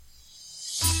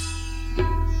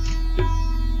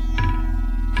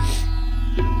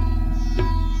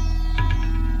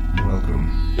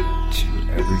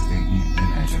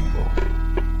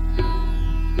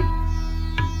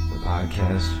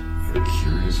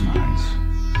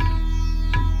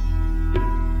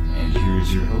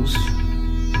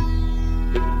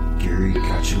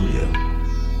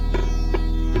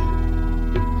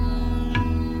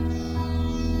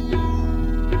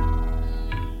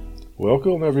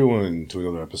Welcome, everyone, to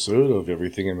another episode of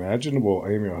Everything Imaginable.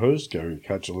 I am your host, Gary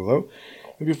Cacciolillo.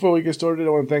 And before we get started, I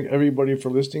want to thank everybody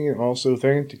for listening and also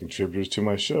thank the contributors to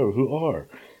my show, who are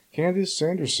Candace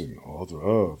Sanderson, author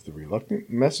of The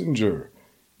Reluctant Messenger,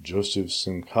 Joseph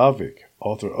Simkovic,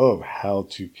 author of How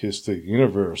to Kiss the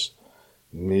Universe,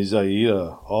 Ms.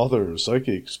 Aida, author,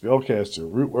 psychic, spellcaster,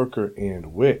 root worker,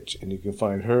 and witch. And you can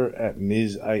find her at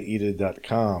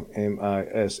MsAida.com,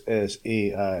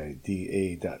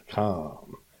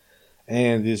 MISSAIDA.com.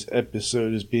 And this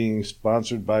episode is being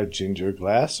sponsored by Ginger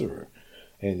Glasser.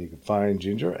 And you can find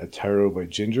Ginger at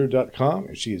tarotbyginger.com.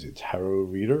 And she is a tarot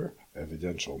reader,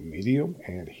 evidential medium,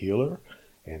 and healer.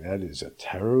 And that is at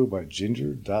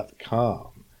tarotbyginger.com.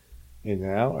 And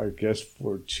now our guest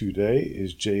for today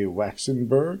is Jay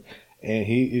Waxenberg, and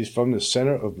he is from the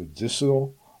Center of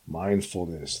Medicinal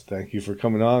Mindfulness. Thank you for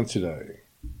coming on today.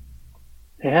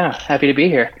 Yeah, happy to be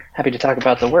here. Happy to talk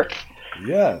about the work.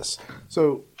 Yes.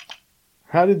 So,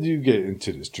 how did you get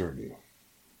into this journey?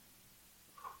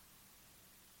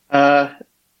 So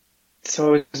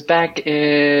it was back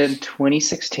in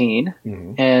 2016,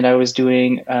 and I was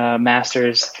doing a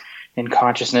master's in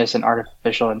consciousness and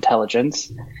artificial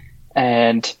intelligence.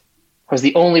 And I was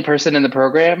the only person in the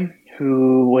program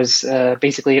who was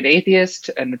basically an atheist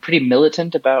and pretty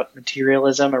militant about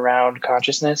materialism around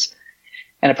consciousness.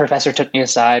 And a professor took me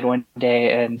aside one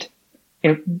day and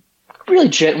really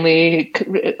gently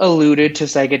alluded to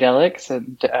psychedelics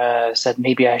and said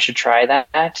maybe I should try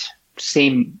that.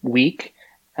 Same week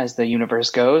as the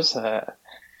universe goes,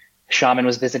 shaman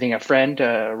was visiting a friend,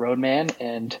 a roadman,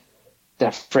 and the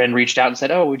friend reached out and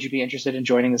said, "Oh, would you be interested in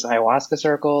joining this ayahuasca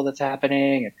circle that's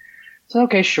happening?" And I said,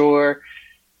 "Okay, sure."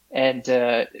 And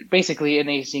basically in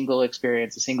a single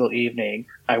experience, a single evening,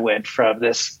 I went from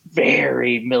this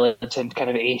very militant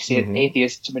kind of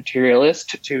atheist to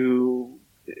materialist to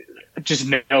just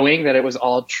knowing that it was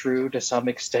all true to some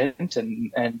extent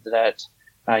and that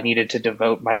I needed to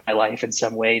devote my life in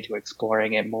some way to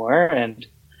exploring it more. And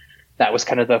that was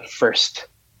kind of the first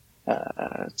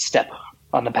step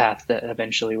on the path that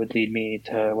eventually would lead me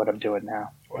to what I'm doing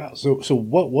now. Wow. So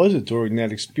what was it during that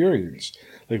experience?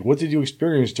 Like, what did you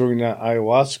experience during that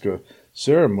ayahuasca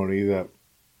ceremony that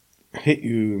hit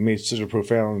you and made such a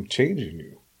profound change in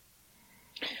you?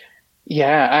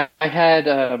 Yeah, I had,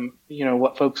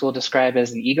 what folks will describe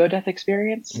as an ego death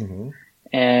experience.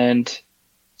 And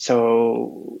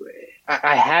so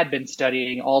I had been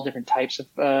studying all different types of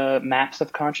maps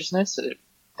of consciousness,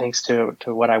 thanks to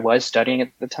what I was studying at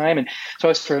the time. And so I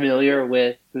was familiar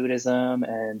with Buddhism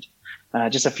and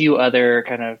just a few other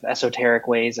kind of esoteric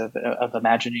ways of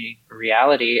imagining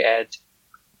reality. And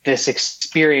this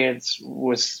experience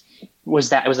was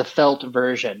that it was a felt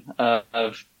version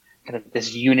of kind of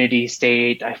this unity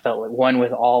state. I felt like one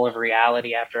with all of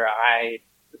reality after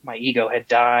my ego had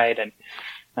died. And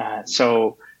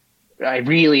so I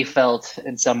really felt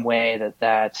in some way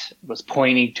that was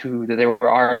pointing to that there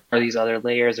are these other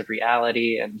layers of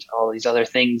reality and all these other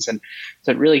things. And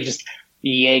so it really just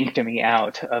yanked me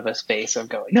out of a space of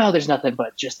going, no, there's nothing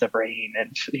but just the brain.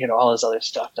 And, all this other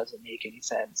stuff doesn't make any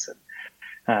sense.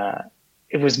 And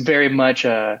it was very much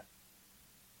a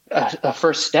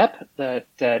first step that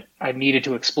I needed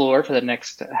to explore for the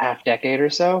next half decade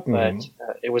or so. But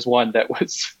it was one that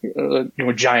was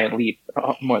a giant leap,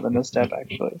 more than a step,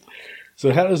 actually.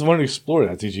 So how does one explore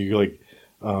that? Did you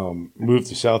move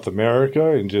to South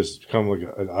America and just become like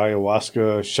an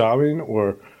ayahuasca shaman,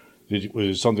 or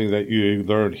was it something that you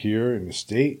learned here in the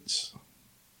States?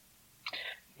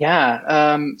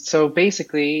 Yeah. So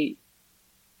basically,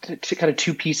 kind of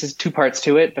two parts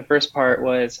to it. The first part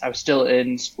was I was still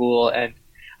in school, and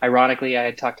ironically, I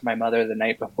had talked to my mother the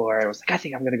night before. I was like, I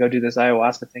think I'm going to go do this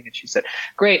ayahuasca thing. And she said,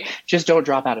 great, just don't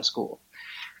drop out of school.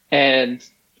 And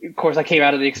of course, I came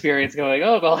out of the experience going,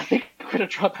 oh, well, I think I'm going to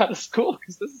drop out of school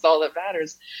because this is all that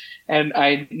matters. And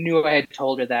I knew I had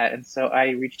told her that. And so I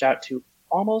reached out to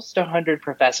almost 100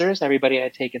 professors, everybody I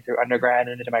had taken through undergrad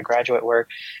and into my graduate work,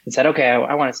 and said, okay,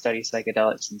 I want to study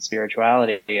psychedelics and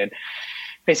spirituality. And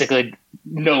basically,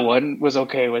 no one was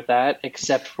okay with that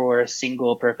except for a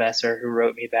single professor who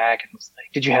wrote me back and was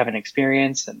like, did you have an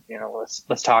experience? And,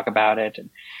 let's talk about it. And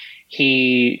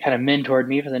he kind of mentored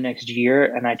me for the next year,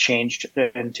 and I changed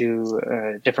into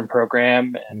a different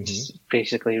program and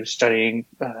basically was studying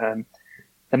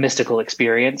the mystical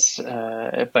experience,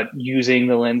 but using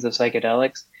the lens of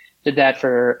psychedelics. Did that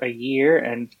for a year,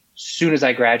 and as soon as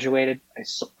I graduated,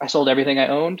 I sold everything I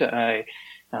owned,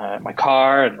 my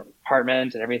car and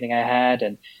apartment and everything I had,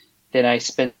 and then I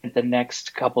spent the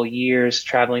next couple years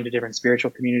traveling to different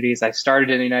spiritual communities. I started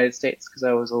in the United States because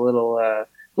I was a little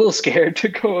little scared to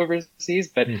go overseas,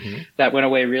 but Mm-hmm. that went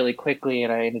away really quickly.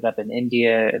 And I ended up in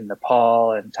India and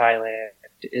Nepal and Thailand,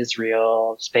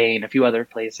 Israel, Spain, a few other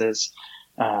places,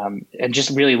 and just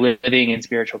really living in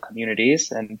spiritual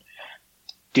communities. And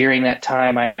during that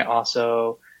time, I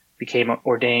also became an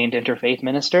ordained interfaith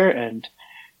minister and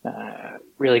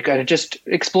really kind of just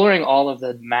exploring all of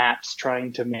the maps,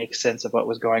 trying to make sense of what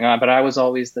was going on. But I was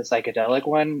always the psychedelic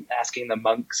one, asking the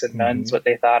monks and nuns Mm-hmm. what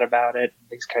they thought about it,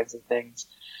 these kinds of things.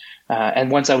 And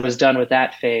once I was done with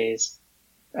that phase,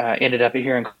 ended up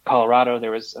here in Colorado.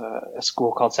 There was a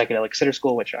school called Psychedelic Sitter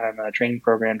School, which I'm a training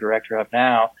program director of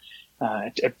now.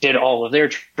 Did all of their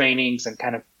trainings and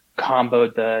kind of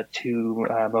comboed the two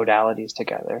modalities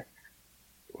together.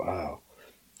 Wow.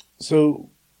 So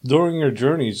during your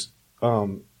journeys,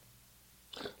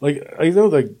 like I know,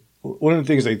 like one of the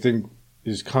things I think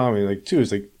is common, like too,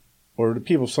 is like, or the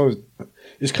people, some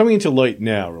is coming into light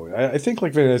now. Really, I think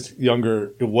like when I was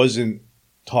younger, it wasn't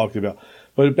talked about,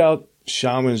 but about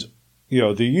shamans,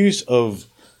 the use of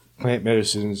plant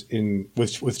medicines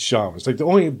with shamans. Like the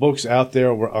only books out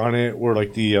there were on it were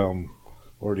like the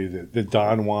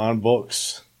Don Juan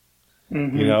books.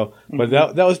 Mm-hmm. But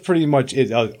that was pretty much it.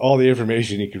 That was all the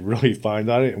information you could really find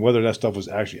on it, and whether that stuff was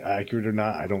actually accurate or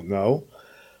not, I don't know.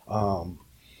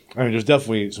 I mean, there's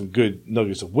definitely some good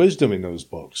nuggets of wisdom in those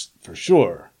books for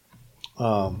sure.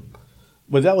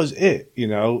 But that was it,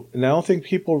 and I don't think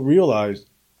people realize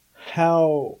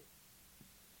how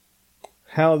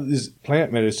these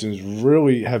plant medicines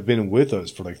really have been with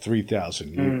us for like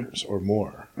 3,000 years or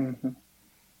more. Mm-hmm.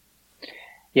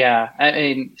 Yeah, I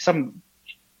mean, some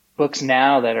books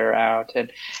now that are out,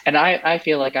 and I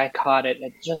feel like I caught it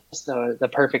at just the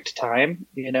perfect time.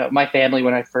 My family,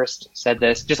 when I first said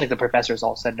this, just like the professors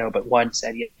all said no, but one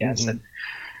said yes. Mm-hmm. And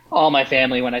all my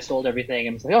family, when I sold everything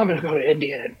and was like, oh, I'm going to go to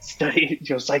India and study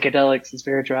psychedelics and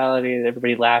spirituality, and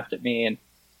everybody laughed at me.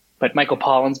 But Michael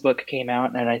Pollan's book came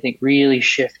out, and I think really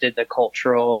shifted the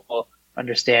cultural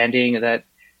understanding that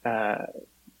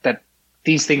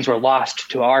these things were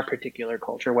lost to our particular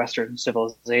culture, Western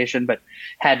civilization, but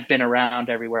had been around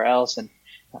everywhere else. And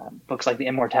books like The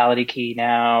Immortality Key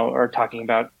now are talking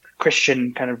about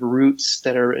Christian kind of roots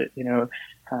that are,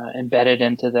 embedded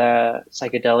into the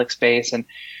psychedelic space. And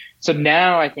so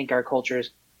now I think our culture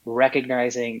is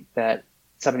recognizing that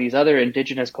some of these other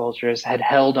indigenous cultures had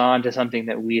held on to something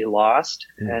that we lost.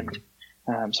 Mm-hmm.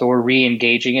 And so we're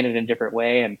re-engaging it in a different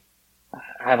way. And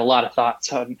I have a lot of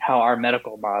thoughts on how our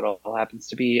medical model happens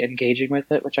to be engaging with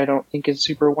it, which I don't think is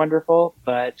super wonderful.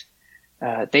 But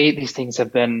these things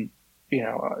have been,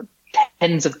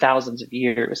 tens of thousands of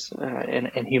years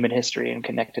in human history and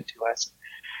connected to us.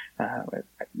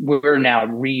 We're now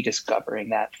rediscovering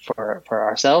that for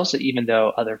ourselves, even though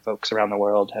other folks around the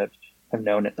world have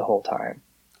known it the whole time.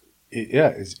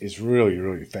 It's really,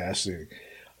 really fascinating.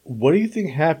 What do you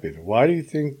think happened? Why do you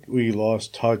think we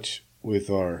lost touch with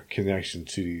our connection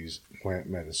to these plant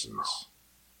medicines?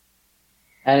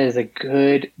 That is a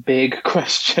good, big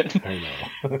question. I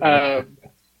know.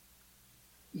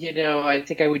 I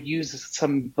think I would use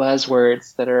some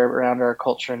buzzwords that are around our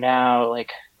culture now,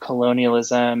 like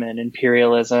colonialism and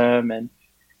imperialism and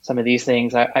some of these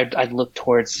things. I'd look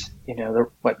towards,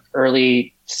 what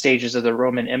early stages of the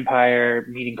Roman Empire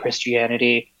meeting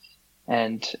Christianity,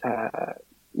 and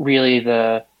really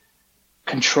the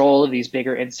control of these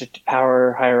bigger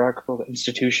power hierarchical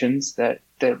institutions that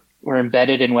were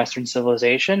embedded in Western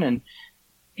civilization. And,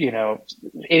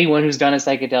 anyone who's done a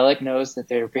psychedelic knows that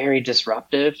they're very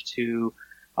disruptive to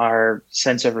our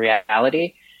sense of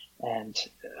reality, and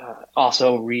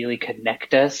also really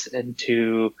connect us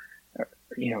into,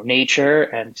 nature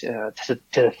and to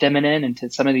the feminine and to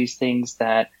some of these things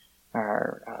that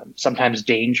are sometimes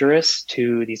dangerous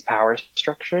to these power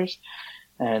structures.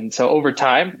 And so over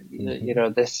time,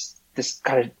 mm-hmm. This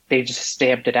kind of, they just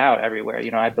stamped it out everywhere.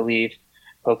 I believe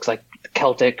folks like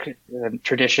Celtic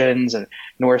traditions and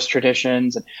Norse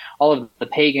traditions and all of the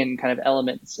pagan kind of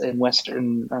elements in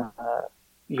Western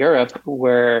Europe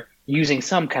were using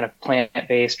some kind of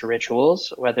plant-based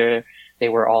rituals, whether they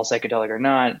were all psychedelic or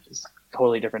not. It's a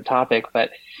totally different topic,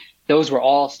 but those were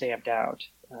all stamped out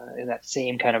in that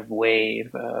same kind of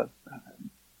wave of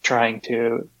trying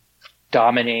to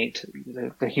dominate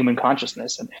the human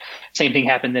consciousness. And same thing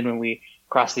happened then when we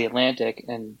crossed the Atlantic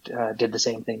and did the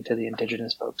same thing to the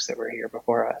indigenous folks that were here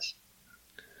before us.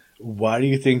 Why do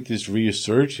you think this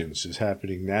resurgence is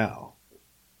happening now?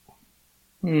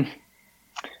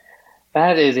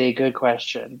 That is a good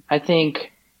question. I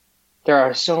think there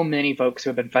are so many folks who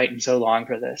have been fighting so long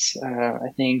for this.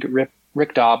 I think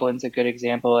Rick Doblin's a good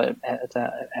example at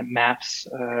MAPS,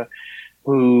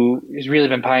 who has really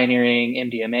been pioneering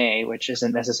MDMA, which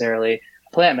isn't necessarily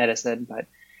plant medicine, but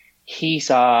he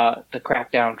saw the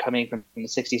crackdown coming from the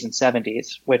 60s and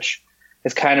 70s, which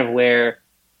is kind of where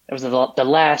it was the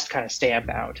last kind of stamp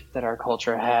out that our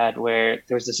culture had, where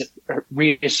there was this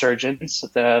resurgence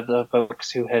of the folks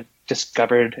who had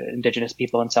discovered indigenous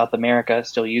people in South America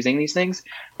still using these things,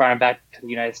 brought them back to the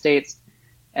United States.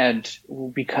 And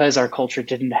because our culture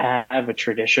didn't have a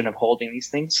tradition of holding these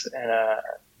things,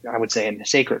 I would say in a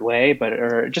sacred way,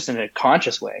 or just in a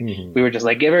conscious way, we were just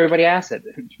like, give everybody acid.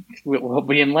 We'll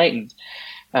be enlightened.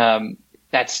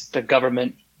 That's the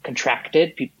government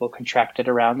contracted. People contracted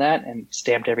around that and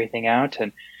stamped everything out.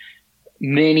 And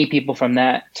many people from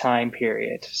that time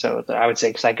period, so I would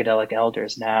say psychedelic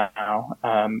elders now,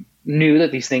 knew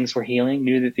that these things were healing,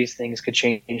 knew that these things could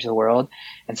change the world,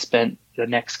 and spent the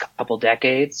next couple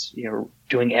decades,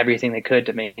 doing everything they could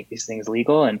to make these things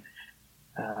legal. And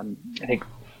I think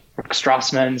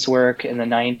Strassman's work in the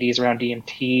 90s around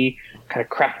DMT kind of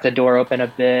cracked the door open a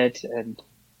bit, and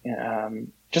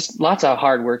just lots of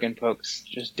hard-working folks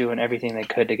just doing everything they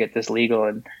could to get this legal,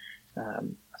 and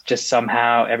just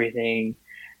somehow everything.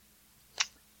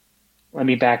 Let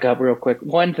me back up real quick.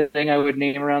 One thing I would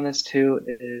name around this too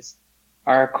is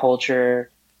our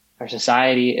culture, our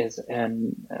society is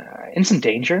in some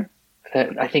danger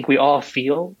that I think we all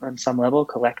feel on some level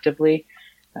collectively.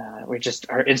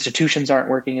 Our institutions aren't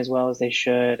working as well as they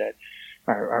should.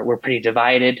 We're pretty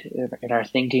divided in our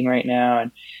thinking right now.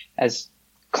 And as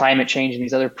climate change and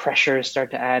these other pressures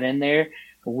start to add in there,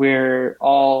 we're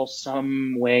all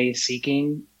some way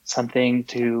seeking something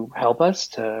to help us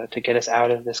to get us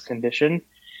out of this condition.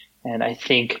 And I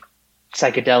think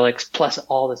psychedelics plus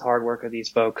all this hard work of these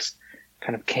folks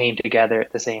kind of came together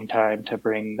at the same time to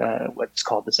bring what's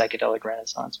called the psychedelic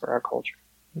renaissance for our culture.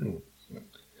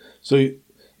 So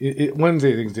one of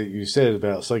the things that you said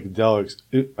about psychedelics,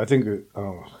 I think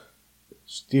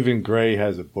Stephen Gray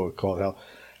has a book called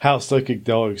How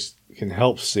Psychedelics Can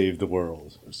Help Save the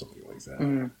World, or something like that.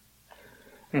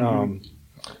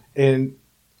 And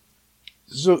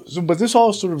so, but this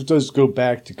all sort of does go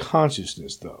back to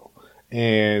consciousness, though,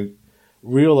 and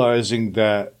realizing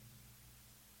that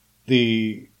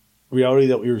the reality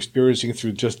that we're experiencing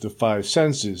through just the five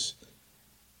senses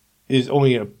is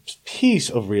only a piece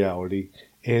of reality,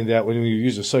 and that when you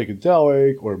use a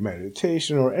psychedelic or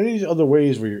meditation or any other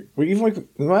ways where even like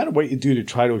no matter what you do to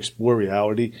try to explore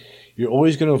reality, you're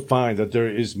always going to find that there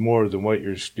is more than what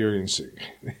you're experiencing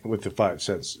with the five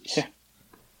senses. Yeah.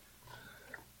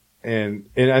 And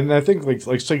I think like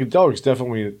psychedelics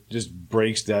definitely just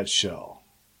breaks that shell.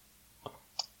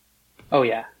 Oh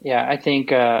yeah. I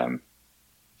think I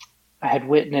had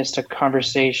witnessed a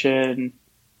conversation,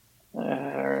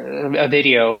 a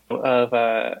video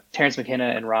of Terence McKenna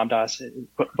and Ram Dass,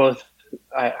 both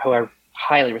who I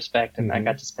highly respect, and I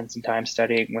got to spend some time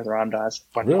studying with Ram Dass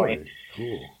at one point.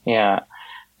 Cool. Yeah,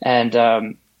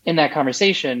 and in that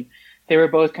conversation, they were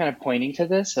both kind of pointing to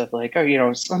this of like,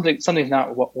 something's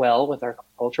not well with our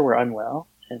culture. We're unwell,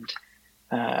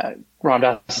 and Ram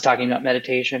Dass is talking about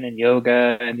meditation and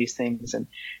yoga and these things, and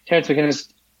Terence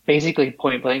McKenna's basically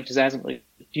point blank just asking, like,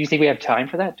 do you think we have time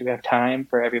for that? Do we have time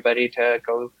for everybody to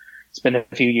go spend a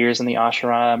few years in the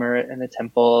ashram or in the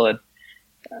temple? And,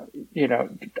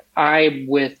 I'm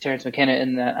with Terence McKenna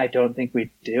in that I don't think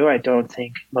we do. I don't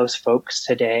think most folks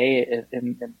today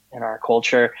in our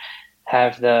culture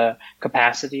have the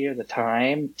capacity or the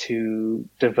time to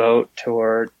devote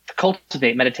to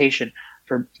cultivate meditation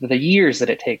for the years that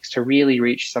it takes to really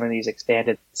reach some of these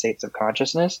expanded states of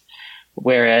consciousness.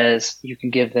 Whereas you can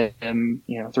give them,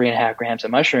 3.5 grams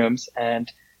of mushrooms and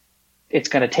it's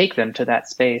going to take them to that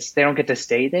space. They don't get to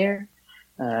stay there,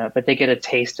 but they get a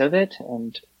taste of it.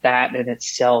 And that in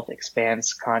itself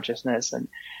expands consciousness. And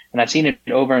I've seen it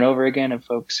over and over again in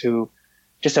folks who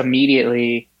just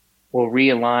immediately will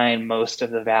realign most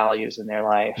of the values in their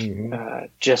life,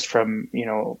 just from,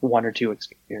 one or two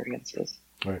experiences.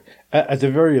 Right. At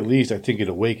the very least, I think it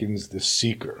awakens the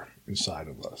seeker inside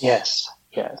of us. Yes.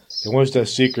 And once that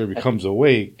seeker becomes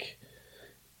awake,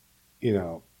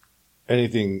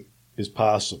 anything is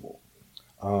possible.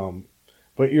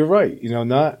 But you're right.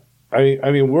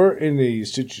 I mean, we're in a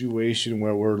situation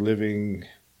where we're living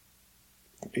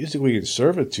basically in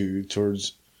servitude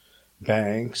towards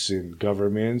banks and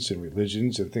governments and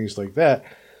religions and things like that.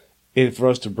 And for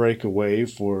us to break away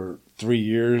for 3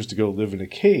 years to go live in a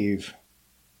cave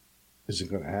isn't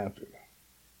going to happen.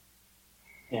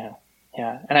 Yeah.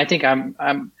 And I think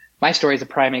my story is a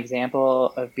prime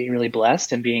example of being really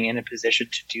blessed and being in a position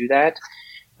to do that.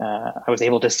 I was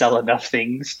able to sell enough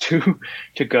things to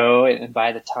go, and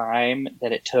by the time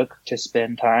that it took to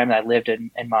spend time, I lived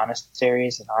in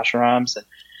monasteries and ashrams, and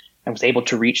I was able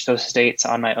to reach those states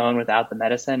on my own without the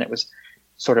medicine. It was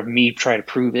sort of me trying to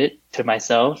prove it to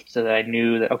myself so that I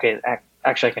knew that, okay,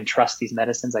 actually I can trust these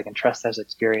medicines. I can trust those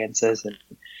experiences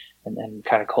and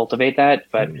kind of cultivate that.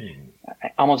 But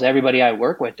almost everybody I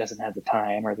work with doesn't have the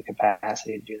time or the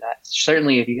capacity to do that.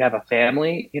 Certainly if you have a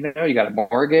family, you got a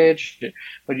mortgage,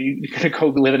 but you're going to go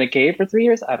live in a cave for 3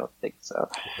 years? I don't think so.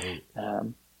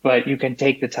 But you can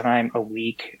take the time, a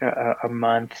week, a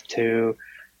month to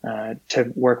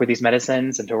work with these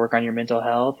medicines and to work on your mental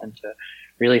health and to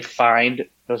really find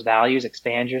those values,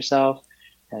 expand yourself,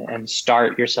 and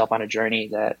start yourself on a journey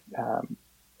that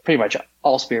pretty much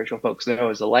all spiritual folks know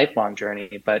is a lifelong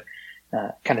journey, but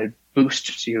kind of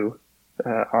boosts you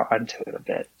onto it a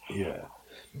bit. Yeah.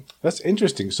 That's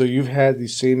interesting. So you've had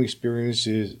these same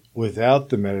experiences without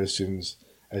the medicines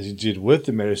as you did with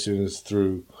the medicines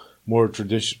through more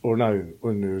traditional, or not even,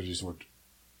 or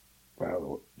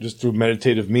just through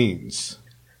meditative means.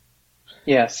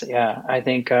 Yes. Yeah. I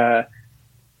think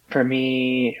for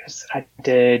me, I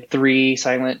did 3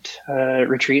 silent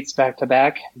retreats back to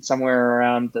back. And somewhere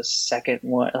around the second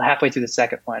one, halfway through the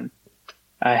second one,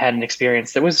 I had an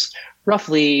experience that was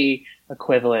roughly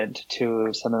equivalent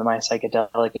to some of my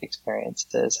psychedelic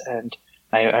experiences. And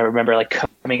I remember like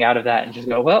coming out of that and just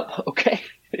go, well, okay,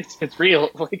 it's real.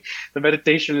 Like the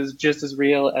meditation is just as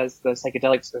real as the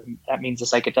psychedelics. And that means the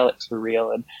psychedelics were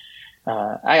real. And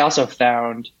I also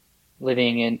found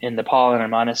living in Nepal in a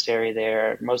monastery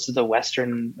there, most of the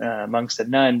Western monks and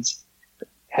nuns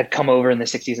had come over in the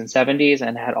 60s and 70s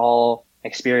and had all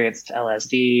experienced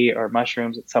LSD or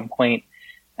mushrooms at some point.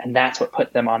 And that's what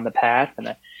put them on the path. And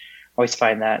I always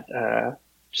find that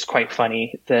just quite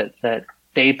funny that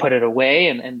they put it away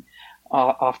and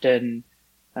often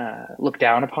look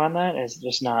down upon that as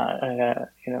just not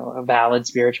a valid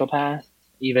spiritual path,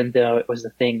 even though it was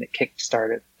the thing that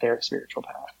kick-started their spiritual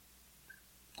path.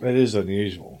 That is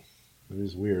unusual. It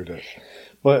is weird.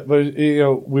 But we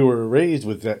were raised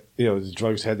with that, the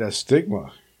drugs had that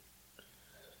stigma.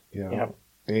 Yeah.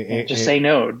 Just say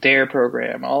no, DARE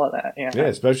program, all of that. Yeah,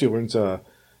 especially when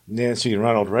Nancy and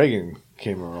Ronald Reagan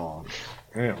came along.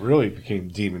 And it really became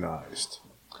demonized.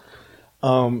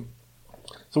 So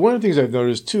one of the things I've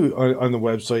noticed, too, on the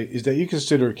website is that you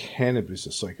consider cannabis a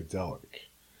psychedelic.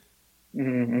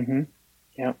 Mm-hmm.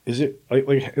 Yeah. Is it,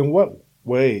 like in what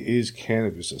way is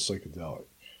cannabis a psychedelic?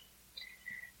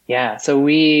 Yeah, so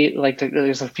we like to,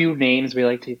 there's a few names we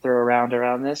like to throw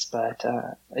around this, but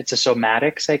it's a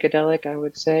somatic psychedelic, I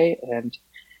would say, and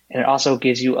it also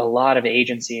gives you a lot of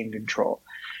agency and control.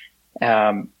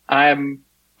 I'm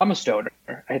a stoner.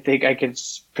 I think I can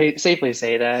safely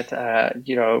say that,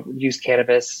 used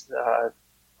cannabis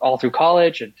all through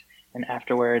college and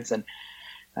afterwards, and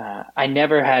I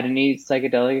never had any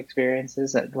psychedelic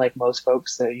experiences like most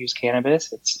folks that use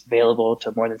cannabis. It's available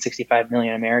to more than 65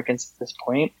 million Americans at this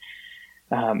point.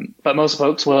 But most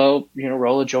folks will,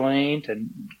 roll a joint and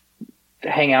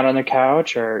hang out on their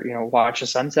couch or, watch a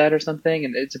sunset or something.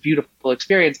 And it's a beautiful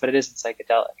experience, but it isn't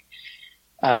psychedelic.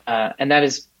 And that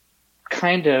is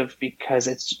kind of because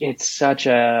it just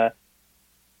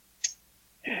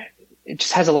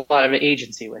has a lot of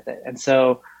agency with it. And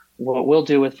so what we'll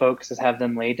do with folks is have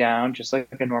them lay down just like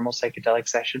a normal psychedelic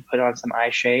session, put on some eye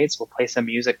shades. We'll play some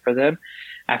music for them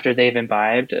after they've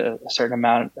imbibed a certain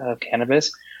amount of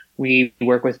cannabis. We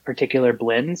work with particular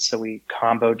blends, so we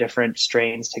combo different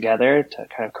strains together to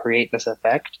kind of create this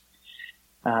effect.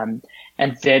 And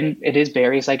then it is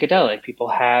very psychedelic. People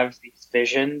have these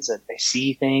visions and they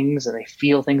see things and they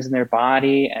feel things in their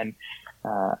body. And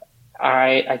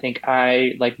I think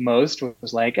I, like most,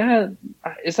 was like,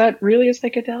 is that really a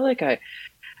psychedelic?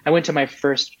 I went to my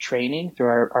first training through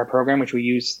our program, which we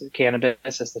use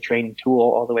cannabis as the training tool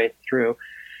all the way through,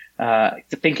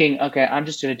 thinking, okay, I'm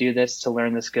just going to do this to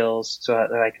learn the skills so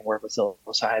that I can work with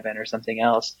psilocybin or something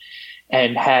else,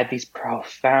 and had these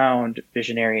profound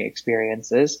visionary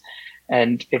experiences.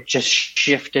 And it just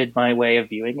shifted my way of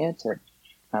viewing it. And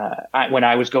when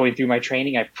I was going through my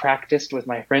training, I practiced with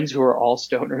my friends who are all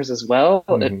stoners as well,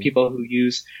 and people who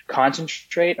use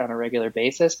concentrate on a regular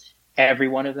basis. Every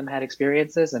one of them had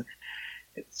experiences. And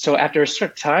so after a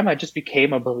certain time, I just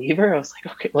became a believer. I was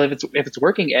like, okay, well, if it's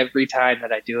working every time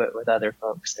that I do it with other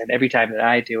folks and every time that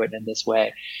I do it in this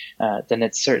way, then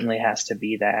it certainly has to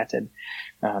be that.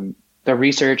 And the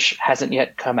research hasn't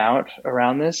yet come out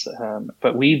around this,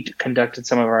 but we've conducted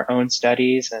some of our own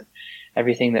studies, and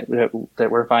everything that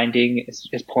we're finding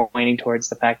is pointing towards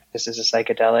the fact that this is a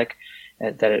psychedelic.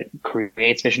 that it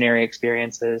creates visionary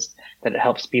experiences, that it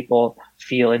helps people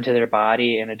feel into their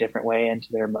body in a different way,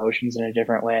 into their emotions in a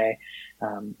different way,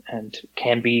 and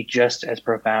can be just as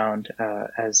profound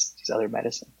as these other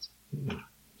medicines.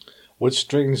 What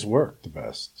strains work the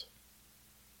best?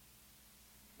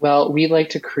 Well, we like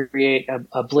to create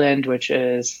a blend which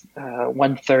is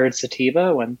 1/3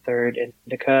 sativa, 1/3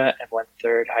 indica, and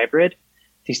 1/3 hybrid.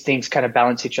 These things kind of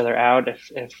balance each other out.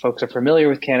 If folks are familiar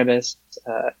with cannabis,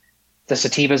 the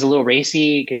sativa is a little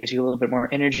racy, gives you a little bit more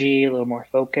energy, a little more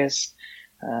focus.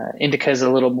 Indica is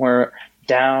a little more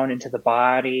down into the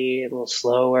body, a little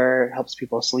slower, helps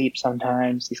people sleep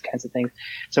sometimes, these kinds of things.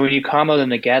 So when you combo them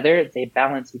together, they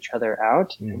balance each other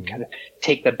out and kind of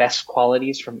take the best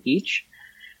qualities from each.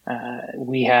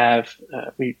 We have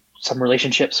some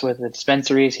relationships with the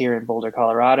dispensaries here in Boulder,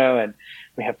 Colorado, and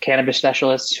we have cannabis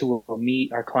specialists who will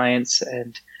meet our clients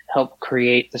and help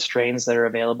create the strains that are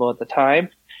available at the time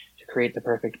to create the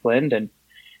perfect blend. And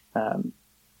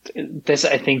this,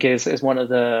 I think, is one of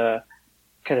the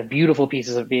kind of beautiful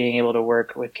pieces of being able to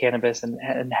work with cannabis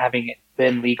and having it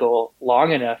been legal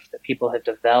long enough that people have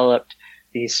developed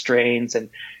these strains and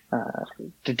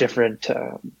the different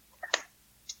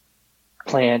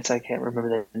plants. I can't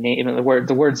remember the name,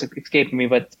 the words escaping me,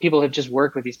 but people have just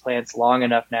worked with these plants long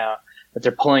enough now that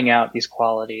they're pulling out these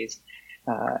qualities.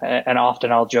 And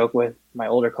often I'll joke with my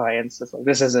older clients, it's like,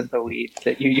 this isn't the weed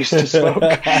that you used to smoke.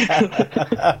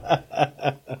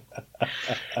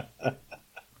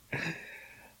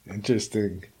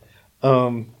 Interesting.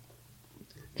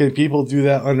 Can people do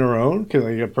that on their own? Can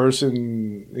like a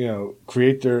person,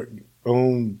 create their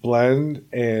own blend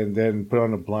and then put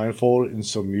on a blindfold and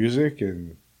some music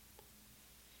and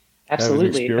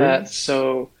Absolutely.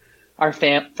 So our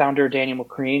founder, Daniel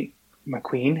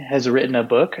McQueen, has written a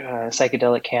book,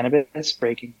 Psychedelic Cannabis,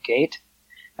 Breaking the Gate.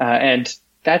 And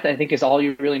that, I think, is all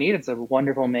you really need. It's a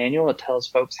wonderful manual. It tells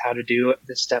folks how to do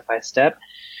this step by step.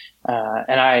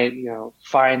 And I,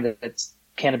 find that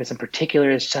cannabis in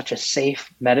particular is such a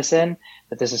safe medicine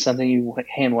that this is something you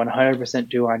can 100%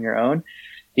 do on your own.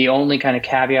 The only kind of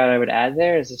caveat I would add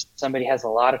there is if somebody has a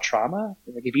lot of trauma,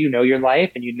 like if you know your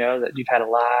life and you know that you've had a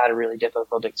lot of really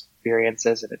difficult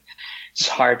experiences and it's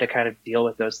hard to kind of deal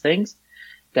with those things,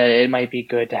 that it might be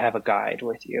good to have a guide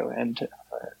with you and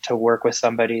to work with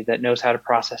somebody that knows how to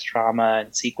process trauma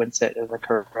and sequence it in the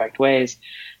correct ways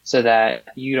so that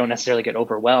you don't necessarily get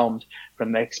overwhelmed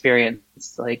from an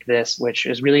experience like this, which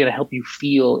is really going to help you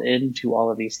feel into all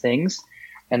of these things.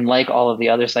 And like all of the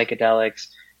other psychedelics,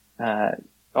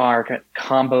 are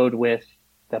comboed with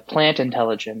the plant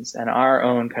intelligence and our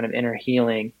own kind of inner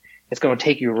healing. It's going to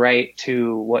take you right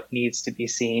to what needs to be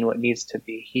seen, what needs to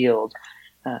be healed.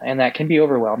 And that can be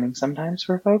overwhelming sometimes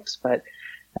for folks, but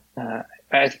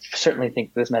I certainly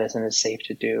think this medicine is safe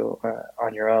to do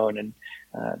on your own, and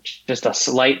just a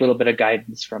slight little bit of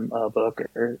guidance from a book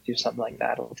or do something like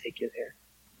that will take you there.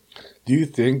 Do you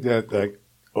think that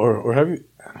or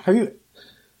have you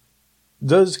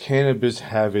does cannabis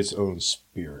have its own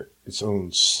spirit, its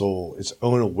own soul, its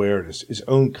own awareness, its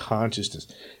own consciousness?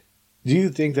 Do you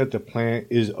think that the plant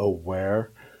is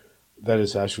aware that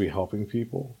it's actually helping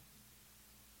people?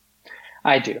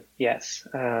 I do, yes.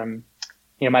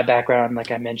 My background, like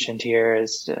I mentioned here,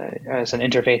 is as an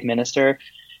interfaith minister,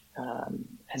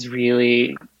 has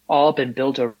really all been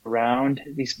built around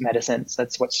these medicines.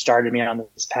 That's what started me on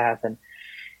this path. And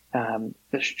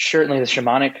certainly the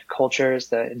shamanic cultures,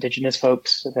 the indigenous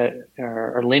folks that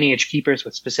are lineage keepers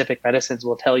with specific medicines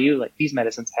will tell you, like, these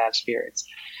medicines have spirits.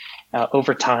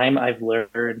 Over time, I've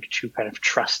learned to kind of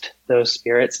trust those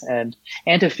spirits and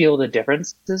to feel the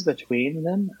differences between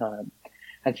them.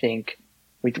 I think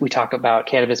we talk about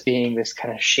cannabis being this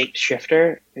kind of shape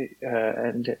shifter,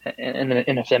 and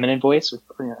in a feminine voice,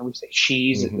 we say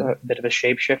she's a bit of a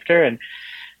shape shifter and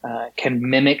can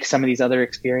mimic some of these other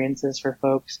experiences for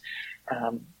folks.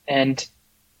 And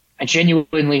I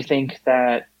genuinely think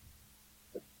that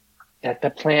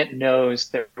the plant knows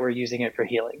that we're using it for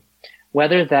healing.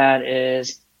 Whether that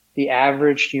is the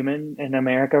average human in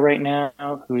America right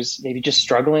now who's maybe just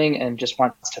struggling and just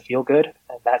wants to feel good,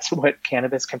 and that's what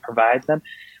cannabis can provide them.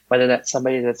 Whether that's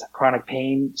somebody that's a chronic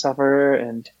pain sufferer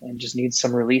and just needs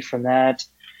some relief from that,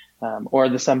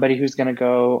 or somebody who's going to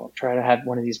go try to have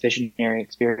one of these visionary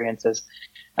experiences.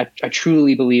 I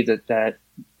truly believe that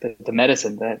the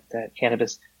medicine, that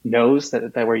cannabis knows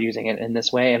that we're using it in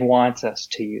this way and wants us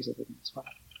to use it in this way.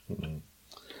 Mm-hmm.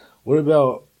 What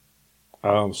about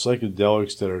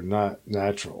psychedelics that are not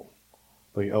natural,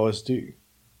 like LSD?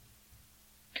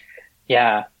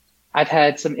 Yeah, I've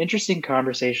had some interesting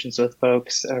conversations with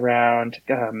folks around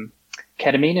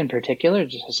ketamine in particular.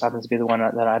 Just happens to be the one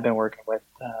that I've been working with.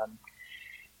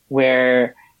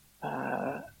 where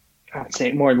I would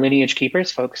say more lineage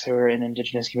keepers, folks who are in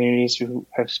indigenous communities who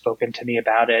have spoken to me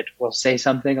about it, will say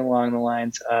something along the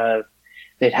lines of,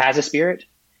 it has a spirit,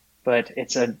 but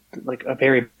it's a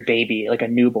very baby, like a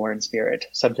newborn spirit,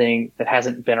 something that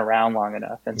hasn't been around long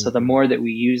enough. And so the more that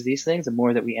we use these things, the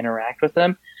more that we interact with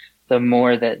them, the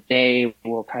more that they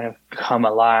will kind of come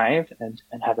alive and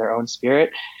have their own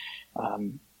spirit.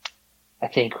 I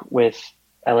think with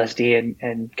LSD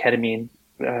and ketamine,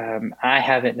 I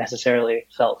haven't necessarily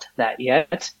felt that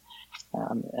yet.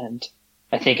 And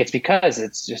I think it's because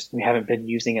it's just, we haven't been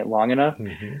using it long enough.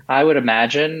 Mm-hmm. I would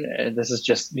imagine, and this is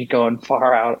just me going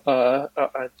far out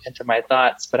into my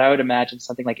thoughts, but I would imagine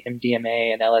something like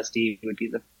MDMA and LSD would be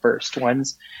the first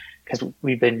ones, because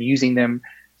we've been using them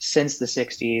since the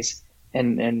 60s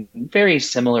in very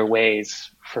similar ways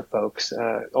for folks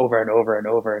over and over and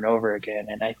over and over again.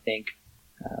 And I think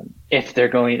if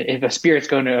a spirit's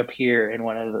going to appear in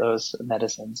one of those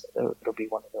medicines, it'll be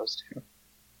one of those two.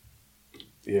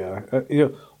 Yeah.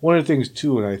 One of the things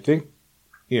too, and I think,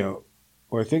 when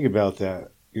I think about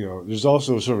that, there's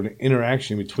also sort of an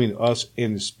interaction between us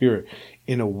and the spirit.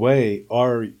 In a way,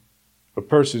 a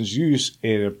person's use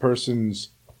and a person's,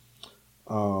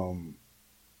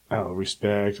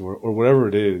 respect or whatever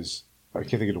it is, I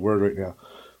can't think of the word right now,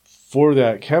 for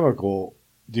that chemical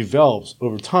develops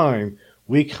over time.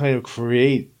 We kind of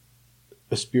create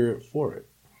a spirit for it.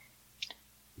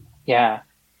 Yeah.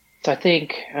 So I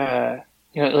think,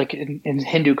 like in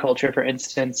Hindu culture, for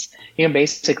instance, you can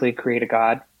basically create a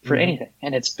god for anything,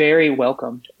 and it's very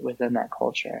welcomed within that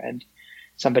culture. And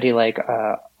somebody like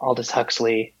Aldous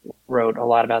Huxley wrote a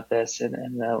lot about this in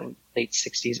the late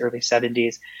 60s, early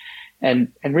 70s,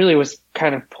 and really was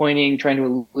kind of trying to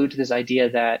allude to this idea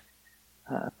that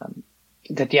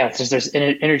there's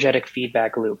an energetic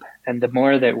feedback loop, and the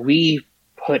more that we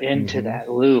put into that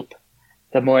loop,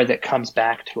 the more that comes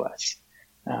back to us.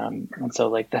 And so,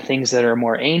 like, the things that are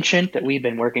more ancient that we've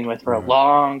been working with for a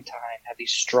long time have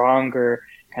these stronger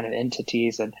kind of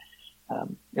entities. And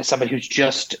as somebody who's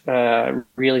just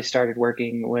really started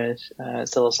working with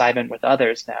psilocybin with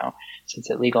others now, since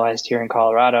it legalized here in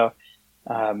Colorado,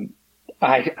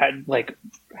 I've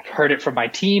heard it from my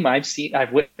team. I've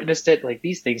witnessed it. Like,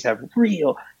 these things have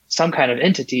some kind of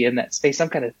entity in that space, some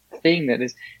kind of thing that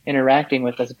is interacting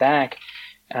with us back.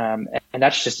 And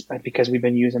that's just because we've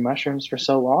been using mushrooms for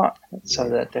so long, so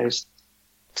that there's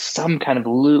some kind of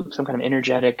loop, some kind of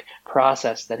energetic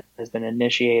process that has been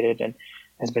initiated and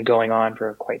has been going on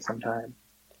for quite some time.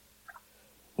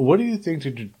 What do you think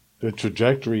the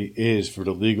trajectory is for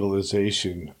the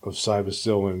legalization of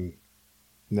psilocybin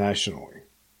nationally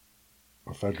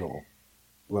or federal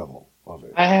level of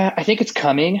it? I think it's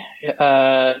coming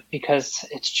because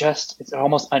it's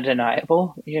almost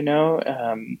undeniable,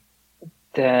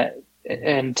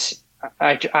 and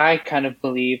I kind of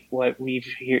believe what we've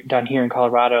done here in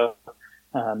Colorado,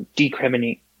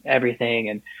 decriminate everything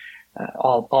and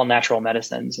all natural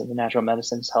medicines, and the Natural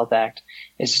Medicines Health Act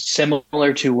is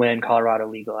similar to when Colorado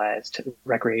legalized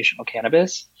recreational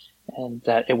cannabis, and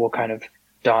that it will kind of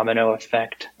domino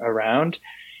effect around.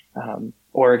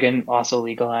 Oregon also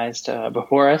legalized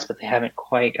before us, but they haven't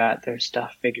quite got their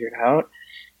stuff figured out.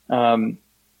 And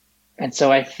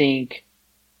so I think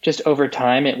just over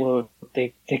time,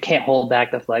 they can't hold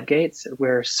back the floodgates.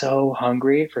 We're so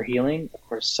hungry for healing.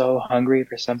 We're so hungry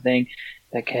for something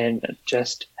that can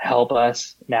just help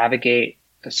us navigate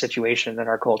the situation that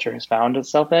our culture has found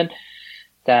itself in,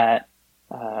 that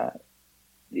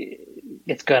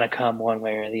it's going to come one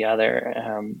way or the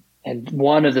other. And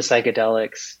one of the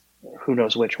psychedelics, who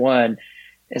knows which one,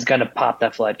 is going to pop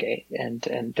that floodgate, and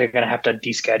they're going to have to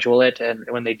deschedule it. And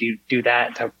when they do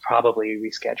that, they'll probably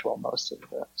reschedule most of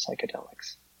the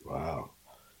psychedelics. Wow.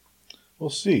 We'll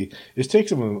see. It takes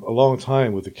them a long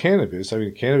time with the cannabis. I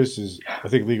mean, cannabis is, I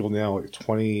think, legal now in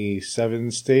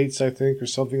 27 states, I think, or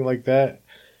something like that.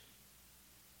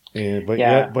 But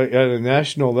at a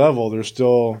national level, they're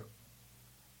still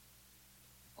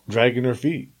dragging their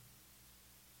feet.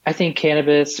 I think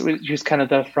cannabis was kind of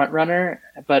the front runner,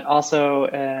 but also,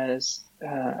 as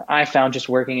I found just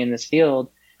working in this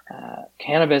field,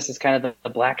 cannabis is kind of the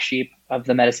black sheep of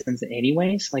the medicines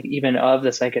anyways, like even of the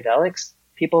psychedelics.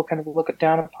 People kind of look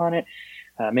down upon it.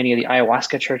 Many of the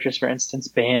ayahuasca churches, for instance,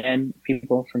 ban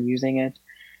people from using it.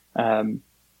 And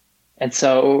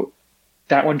so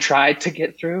that one tried to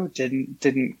get through,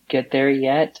 didn't get there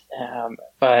yet.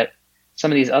 But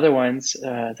some of these other ones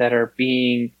that are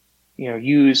being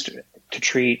used to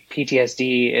treat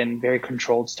PTSD in very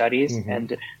controlled studies,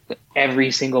 and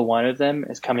every single one of them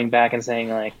is coming back and saying,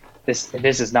 like, this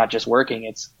is not just working,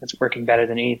 it's working better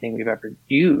than anything we've ever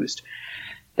used.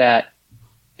 That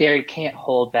they can't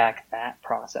hold back that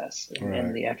process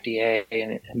in the FDA.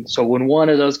 And so when one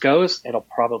of those goes, it'll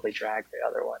probably drag the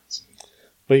other ones.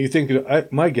 But you think,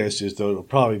 my guess is, though, it'll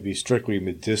probably be strictly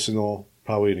medicinal,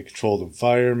 probably in a controlled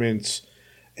environment,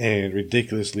 and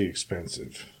ridiculously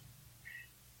expensive.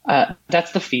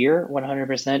 That's the fear,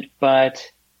 100%. But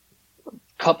a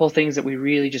couple things that we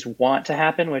really just want to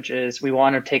happen, which is we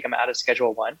want to take them out of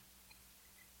Schedule 1.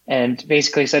 And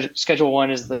basically, Schedule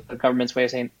 1 is the government's way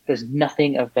of saying there's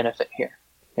nothing of benefit here.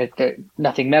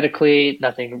 Nothing medically,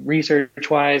 nothing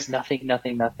research-wise, nothing.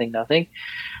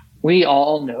 We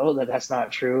all know that that's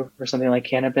not true for something like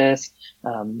cannabis,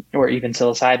 or even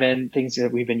psilocybin, things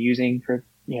that we've been using for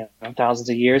thousands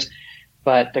of years.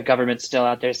 But the government's still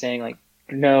out there saying like,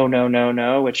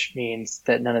 no, which means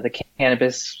that none of the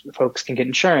cannabis folks can get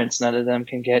insurance. None of them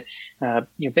can get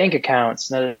bank accounts.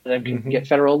 None of them can get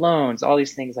federal loans, all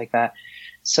these things like that.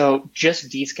 So just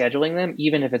descheduling them,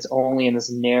 even if it's only in this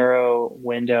narrow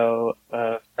window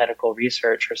of medical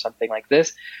research or something like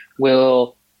this,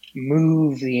 will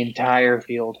move the entire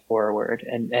field forward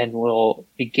and will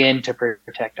begin to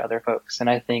protect other folks. And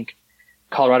I think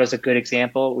Colorado's a good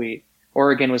example.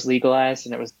 Oregon was legalized,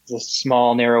 and it was this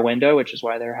small, narrow window, which is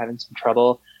why they're having some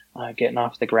trouble getting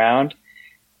off the ground.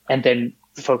 And then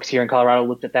the folks here in Colorado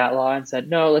looked at that law and said,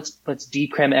 no, let's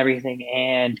decrim everything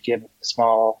and give a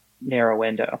small, narrow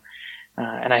window.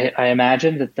 And I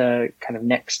imagine that the kind of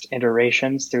next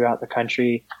iterations throughout the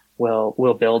country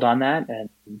will build on that, and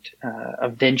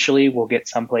eventually we'll get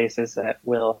some places that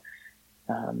will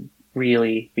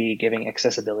really be giving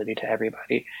accessibility to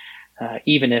everybody,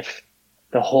 even if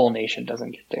the whole nation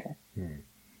doesn't get there.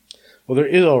 Well, there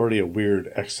is already a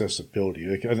weird accessibility.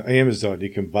 Like on Amazon, you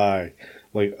can buy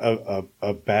like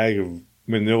a bag of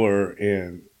manure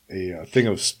and a thing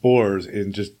of spores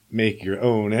and just make your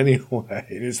own anyway.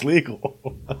 And it's legal.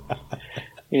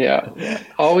 Yeah.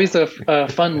 Always a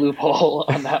fun loophole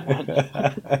on that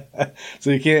one.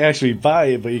 So you can't actually buy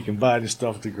it, but you can buy the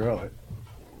stuff to grow it.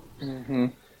 Mm-hmm.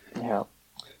 Yeah.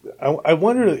 I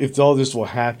wonder if all this will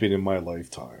happen in my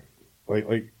lifetime. I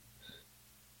mean,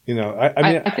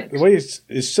 the way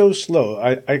it's so slow.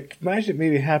 I imagine it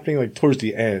maybe happening like towards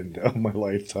the end of my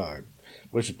lifetime,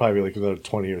 which would probably be like another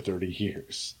 20 or 30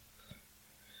 years.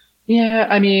 Yeah,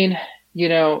 I mean,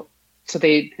 so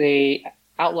they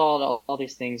outlawed all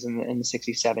these things in the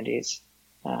 60s, 70s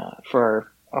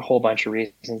for a whole bunch of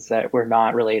reasons that were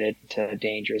not related to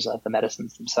dangers of the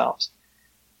medicines themselves.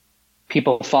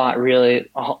 People fought really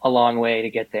a long way to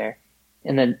get there.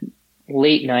 And then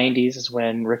late 90s is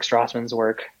when Rick Strassman's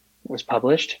work was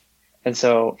published. And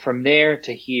so from there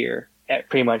to here, it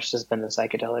pretty much has been the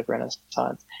psychedelic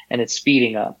renaissance, and it's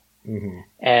speeding up. Mm-hmm.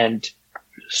 And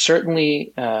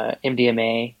certainly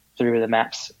MDMA through the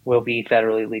MAPS will be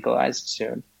federally legalized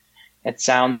soon. It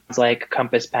sounds like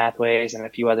Compass Pathways and a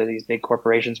few other these big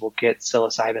corporations will get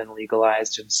psilocybin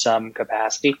legalized in some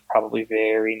capacity, probably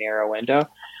very narrow window.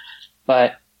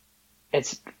 But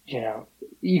it's,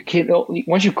 you can,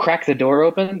 once you crack the door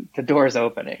open, the door is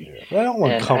opening. Yeah. But I don't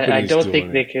want companies I don't doing think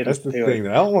it. they could. That's the thing.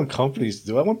 I don't want companies to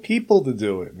do it. I want people to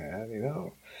do it,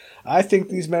 man. I think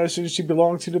these medicines should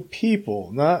belong to the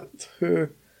people, not to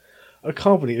a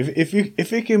company. If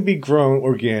it can be grown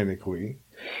organically,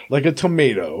 like a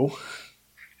tomato,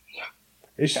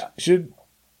 should.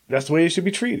 That's the way it should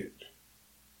be treated.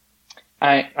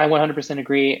 I 100%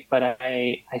 agree, but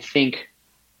I think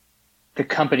the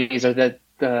companies are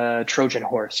the Trojan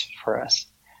horse for us.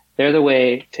 They're the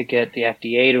way to get the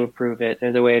FDA to approve it.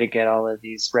 They're the way to get all of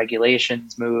these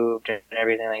regulations moved and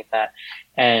everything like that.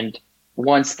 And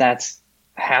once that's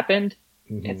happened,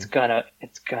 mm-hmm. it's gonna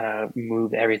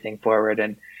move everything forward.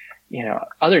 And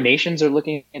other nations are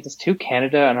looking at this too.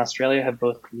 Canada and Australia have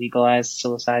both legalized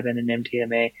psilocybin and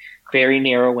MDMA, very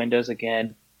narrow windows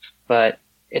again, but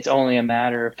it's only a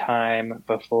matter of time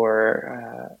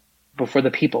before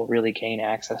the people really gain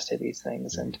access to these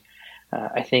things. And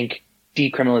I think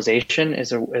decriminalization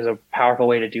is a powerful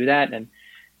way to do that. And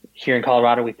here in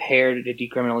Colorado, we paired a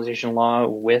decriminalization law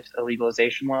with a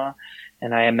legalization law.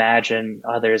 And I imagine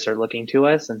others are looking to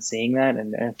us and seeing that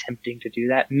and attempting to do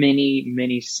that. Many,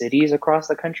 many cities across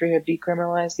the country have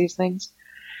decriminalized these things.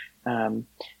 And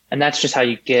that's just how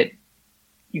you get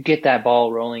that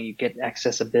ball rolling. You get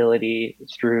accessibility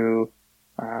through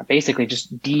basically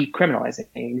just decriminalizing,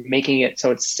 making it so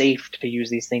it's safe to use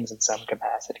these things in some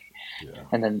capacity. Yeah.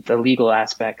 And then the legal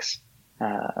aspects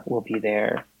will be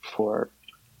there for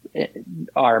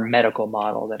our medical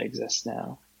model that exists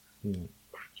now. Hmm.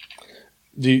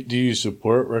 Do you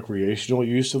support recreational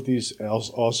use of these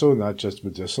also, not just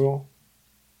medicinal?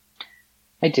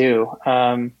 I do.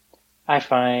 I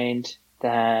find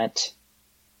that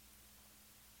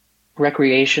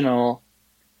recreational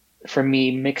for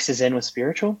me mixes in with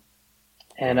spiritual.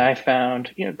 And I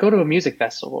found, go to a music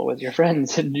festival with your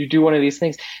friends and you do one of these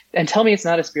things and tell me it's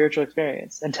not a spiritual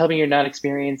experience, and tell me you're not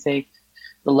experiencing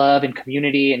the love and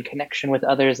community and connection with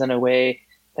others in a way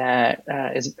that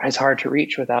is hard to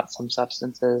reach without some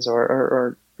substances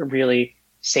or really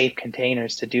safe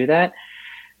containers to do that.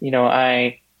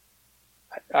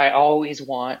 I always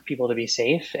want people to be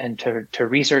safe and to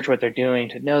research what they're doing,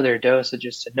 to know their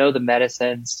dosages, to know the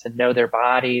medicines, to know their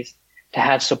bodies, to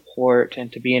have support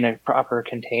and to be in a proper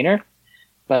container.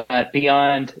 But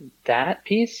beyond that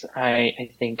piece,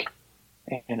 I think,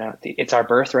 it's our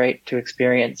birthright to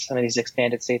experience some of these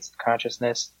expanded states of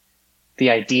consciousness. The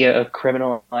idea of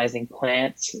criminalizing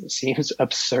plants seems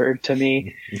absurd to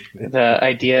me. The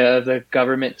idea of the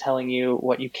government telling you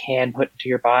what you can put into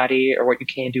your body or what you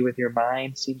can do with your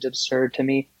mind seems absurd to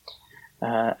me.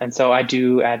 And so I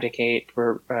do advocate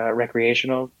for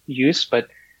recreational use, but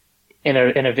in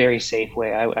a very safe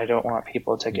way. I don't want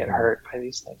people to get hurt by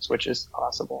these things, which is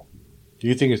possible. Do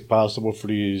you think it's possible for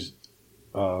these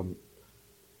plant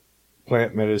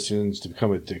medicines to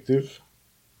become addictive?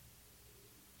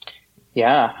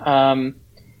 Yeah.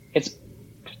 It's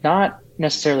not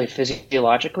necessarily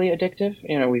physiologically addictive.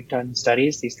 We've done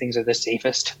studies. These things are the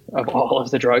safest of all of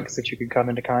the drugs that you could come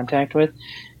into contact with.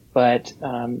 But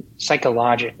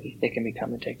psychologically, they can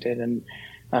become addicted.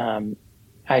 And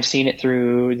I've seen it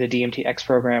through the DMT-X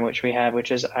program, which we have,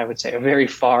 which is, I would say, a very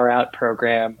far out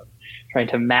program, trying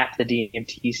to map the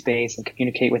DMT space and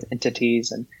communicate with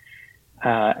entities. And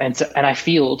I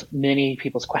field many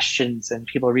people's questions and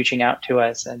people reaching out to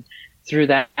us. And through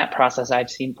that process, I've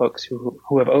seen folks who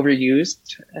have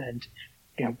overused and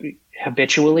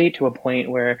habitually to a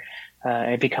point where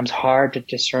it becomes hard to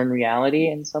discern reality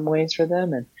in some ways for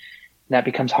them, and that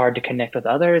becomes hard to connect with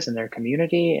others in their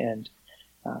community and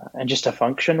just to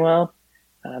function well.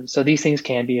 So these things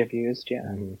can be abused. Yeah.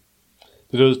 Mm-hmm.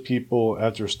 Do those people,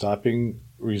 after stopping,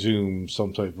 resume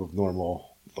some type of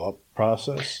normal thought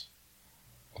process?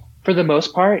 For the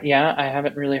most part, yeah. I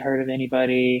haven't really heard of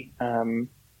anybody,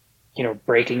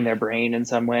 breaking their brain in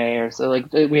some way, or so.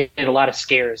 Like, we had a lot of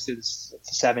scares through the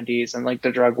 70s and like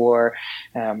the drug war,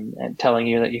 and telling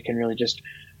you that you can really just,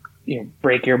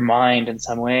 break your mind in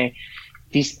some way.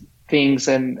 These things,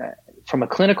 and from a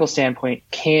clinical standpoint,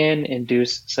 can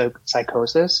induce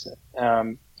psychosis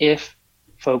if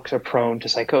folks are prone to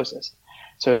psychosis.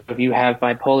 So if you have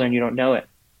bipolar and you don't know it,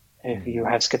 if you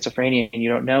have schizophrenia and you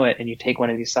don't know it, and you take one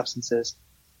of these substances,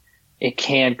 it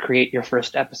can create your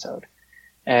first episode.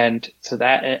 And so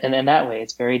and in that way,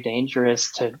 it's very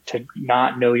dangerous to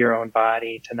not know your own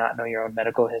body, to not know your own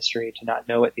medical history, to not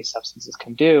know what these substances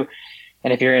can do.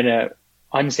 And if you're in an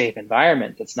unsafe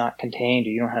environment that's not contained, or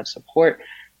you don't have support,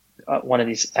 one of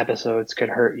these episodes could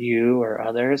hurt you or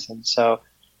others. And so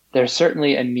there's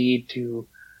certainly a need to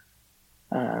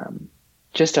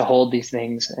just to hold these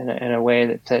things in a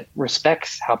way that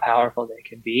respects how powerful they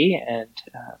can be,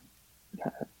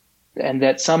 and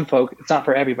that some folks, it's not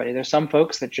for everybody. There's some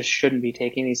folks that just shouldn't be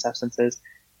taking these substances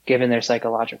given their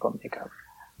psychological makeup.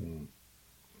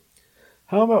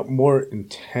 How about more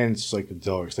intense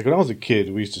psychedelics? Like when I was a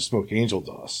kid, we used to smoke angel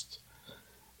dust.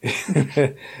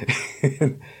 like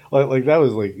that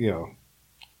was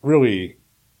really,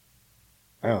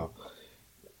 I don't know.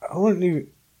 I wouldn't even,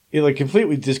 it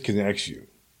completely disconnects you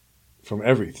from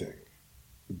everything.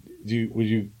 Would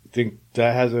you think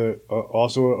that has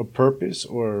also a purpose,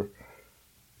 or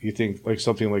you think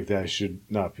something like that should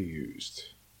not be used?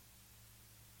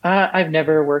 I've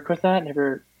never worked with that,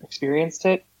 never experienced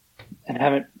it, and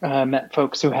haven't met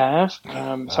folks who have.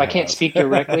 So I can't speak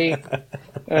directly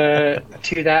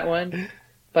to that one.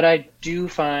 But I do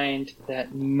find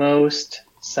that most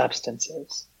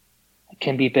substances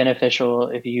can be beneficial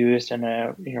if used in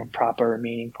a proper,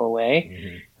 meaningful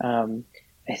way. Mm-hmm.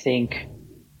 I think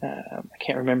I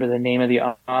can't remember the name of the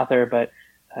author, but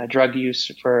Drug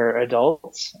Use for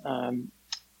Adults.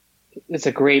 It's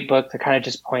a great book that kind of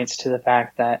just points to the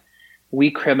fact that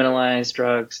we criminalize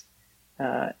drugs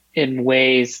in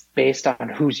ways based on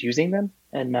who's using them,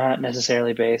 and not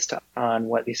necessarily based on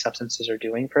what these substances are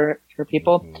doing for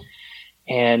people. Mm-hmm.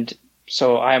 And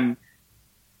so I'm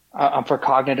for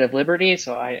cognitive liberty.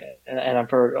 So I'm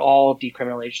for all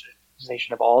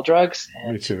decriminalization of all drugs.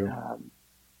 And, me too.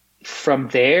 From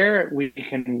there, we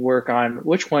can work on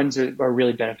which ones are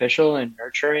really beneficial and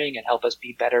nurturing and help us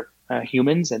be better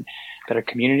humans and better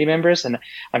community members. And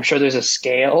I'm sure there's a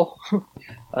scale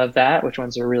of that, which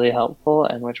ones are really helpful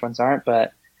and which ones aren't.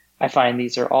 But I find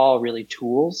these are all really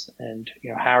tools. And,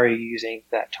 how are you using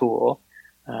that tool?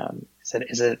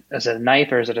 Is it a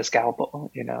knife or is it a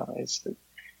scalpel?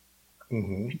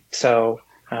 Mm-hmm. So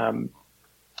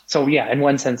yeah, in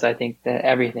one sense, I think that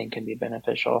everything can be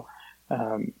beneficial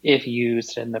if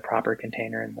used in the proper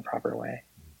container in the proper way.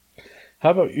 How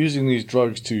about using these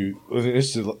drugs to,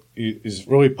 this is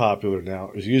really popular now,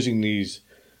 is using these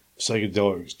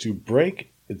psychedelics to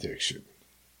break addiction?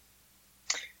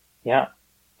 Yeah.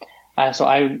 So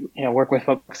I work with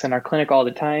folks in our clinic all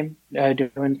the time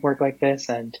doing work like this.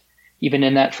 And even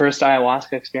in that first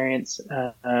ayahuasca experience,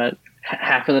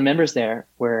 half of the members there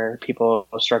were people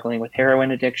struggling with heroin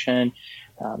addiction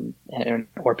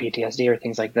or PTSD or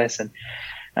things like this.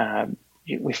 And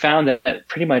we found that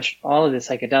pretty much all of the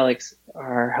psychedelics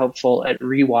are helpful at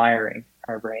rewiring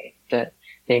our brain, that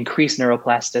they increase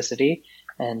neuroplasticity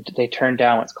and they turn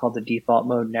down what's called the default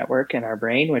mode network in our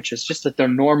brain, which is just the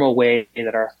normal way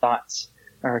that our thoughts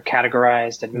are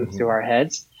categorized and move through our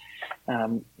heads.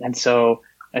 And so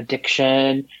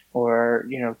addiction or,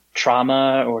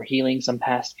 trauma or healing some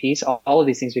past piece, all of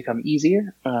these things become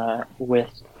easier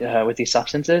with these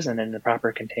substances and in the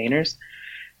proper containers.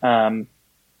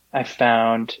 I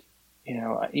found,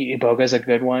 iboga is a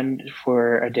good one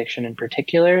for addiction in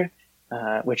particular,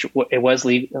 which it was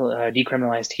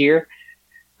decriminalized here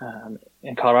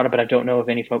in Colorado, but I don't know of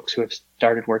any folks who have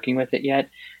started working with it yet.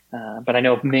 But I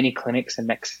know of many clinics in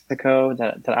Mexico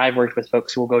that I've worked with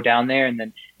folks who will go down there and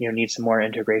then, need some more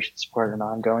integration support and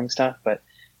ongoing stuff. But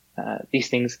these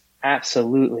things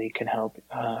absolutely can help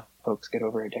folks get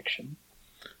over addiction.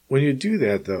 When you do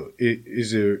that, though,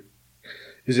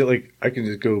 is it like I can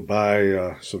just go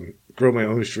buy grow my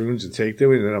own shrooms and take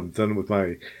them and then I'm done with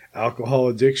my alcohol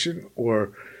addiction?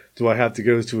 Or do I have to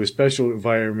go to a special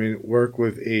environment, work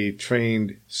with a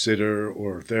trained sitter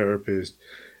or therapist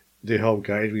to help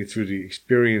guide me through the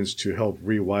experience to help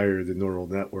rewire the neural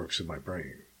networks in my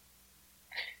brain?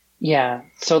 Yeah.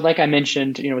 So like I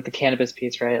mentioned, with the cannabis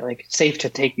piece, right? Like it's safe to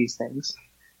take these things.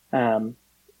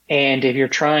 And if you're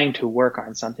trying to work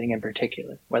on something in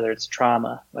particular, whether it's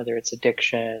trauma, whether it's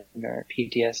addiction or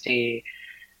PTSD,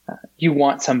 you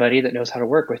want somebody that knows how to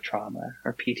work with trauma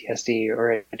or PTSD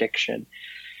or addiction.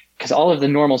 Because all of the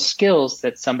normal skills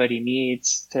that somebody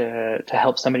needs to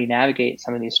help somebody navigate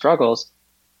some of these struggles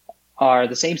are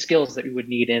the same skills that you would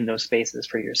need in those spaces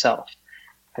for yourself.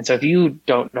 And so if you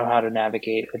don't know how to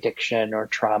navigate addiction or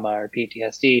trauma or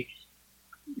PTSD,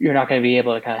 you're not going to be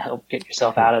able to kind of help get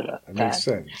yourself out of that. That makes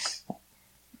sense.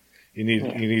 You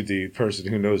need the person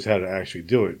who knows how to actually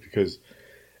do it, because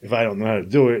if I don't know how to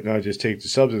do it and I just take the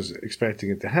substance expecting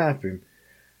it to happen,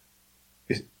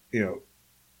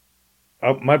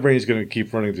 my brain is going to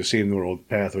keep running the same neural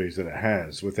pathways that it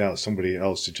has without somebody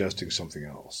else suggesting something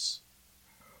else.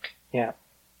 Yeah.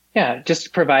 Yeah,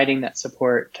 just providing that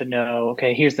support to know,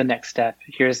 okay, here's the next step.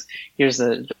 Here's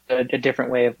a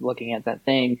different way of looking at that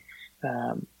thing.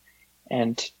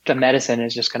 And the medicine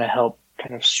is just going to help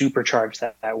kind of supercharge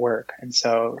that work. And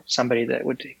so somebody that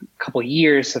would take a couple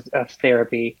years of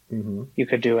therapy, you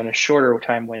could do in a shorter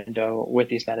time window with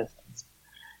these medicines.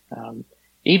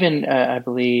 Even, I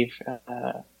believe,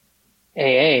 AA,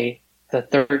 the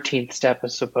 13th step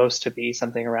was supposed to be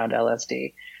something around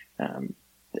LSD.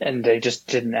 And they just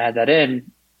didn't add that in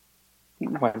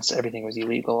once everything was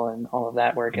illegal and all of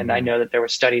that work. And I know that there were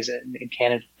studies in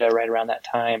Canada right around that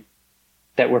time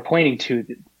that were pointing to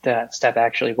that step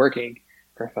actually working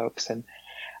for folks. And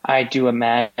I do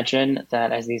imagine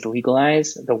that as these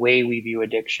legalize, the way we view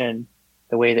addiction,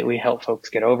 the way that we help folks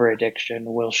get over addiction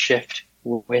will shift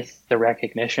with the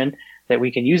recognition that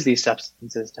we can use these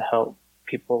substances to help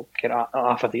people get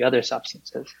off of the other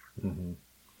substances. Mm-hmm.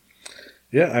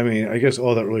 Yeah, I mean, I guess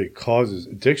all that really causes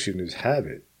addiction is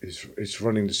habit. It's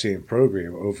running the same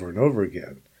program over and over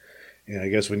again. And I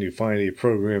guess when you find a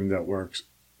program that works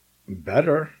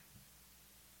better,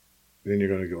 then you're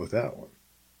going to go with that one.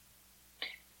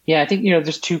 Yeah, I think,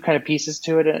 there's two kind of pieces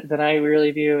to it that I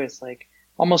really view. It's like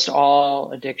almost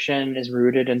all addiction is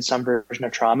rooted in some version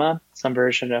of trauma, some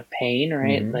version of pain,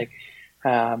 right? Mm-hmm. Like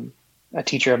a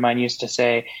teacher of mine used to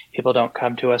say, people don't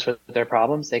come to us with their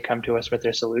problems, they come to us with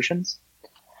their solutions.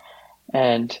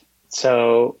 And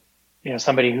so,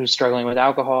 somebody who's struggling with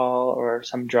alcohol or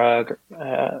some drug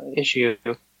issue,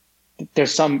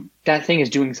 that thing is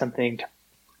doing something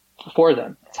for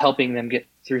them. It's helping them get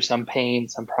through some pain,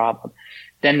 some problem.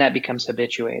 Then that becomes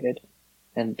habituated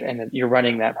and you're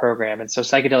running that program. And so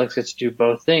psychedelics gets to do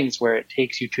both things, where it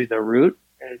takes you to the root,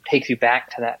 it takes you back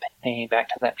to that pain, back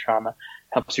to that trauma,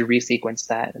 helps you resequence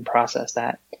that and process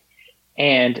that.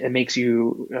 And it makes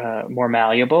you more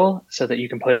malleable so that you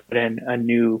can put in a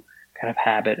new kind of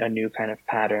habit, a new kind of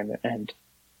pattern, and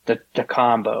the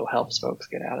combo helps folks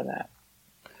get out of that.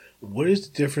 What is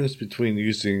the difference between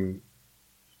using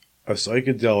a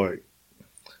psychedelic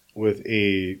with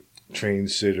a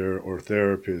trained sitter or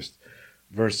therapist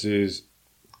versus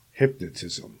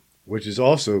hypnotism, which is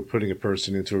also putting a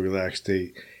person into a relaxed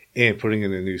state and putting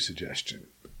in a new suggestion?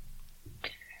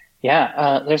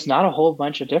 Yeah, there's not a whole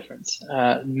bunch of difference.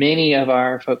 Many of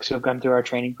our folks who have gone through our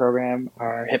training program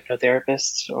are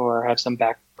hypnotherapists or have some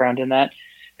background in that.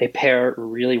 They pair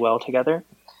really well together.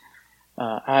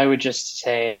 I would just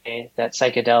say that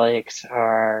psychedelics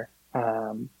are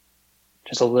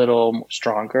just a little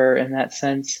stronger in that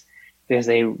sense because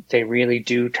they really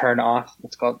do turn off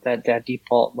what's called that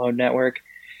default mode network.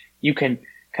 You can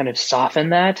kind of soften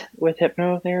that with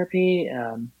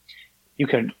hypnotherapy. You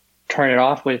can turn it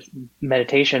off with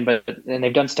meditation, and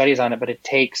they've done studies on it, but it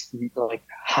takes like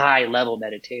high level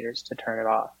meditators to turn it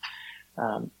off.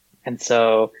 And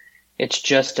so it's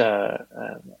just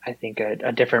I think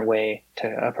a different way to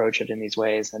approach it in these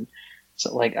ways. And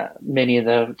so like many of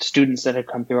the students that have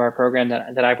come through our program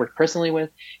that I've worked personally with,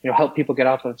 help people get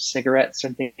off of cigarettes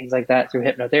and things like that through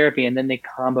hypnotherapy. And then they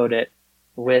comboed it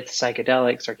with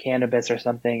psychedelics or cannabis or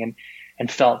something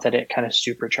and felt that it kind of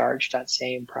supercharged that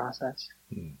same process.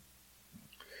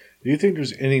 Do you think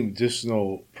there's any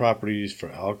medicinal properties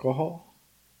for alcohol?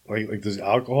 Like does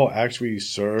alcohol actually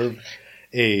serve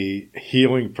a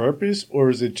healing purpose, or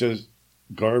is it just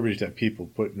garbage that people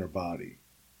put in their body?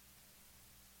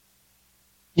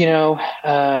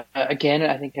 Again,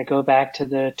 I think I go back to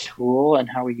the tool and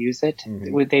how we use it.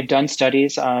 Mm-hmm. They've done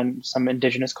studies on some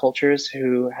indigenous cultures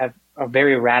who have a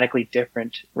very radically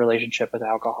different relationship with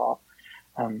alcohol.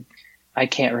 I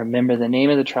can't remember the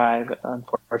name of the tribe,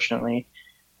 unfortunately.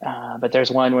 But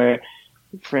there's one where,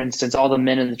 for instance, all the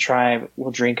men in the tribe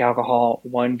will drink alcohol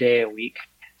 1 day a week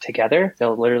together.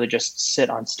 They'll literally just sit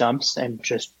on stumps and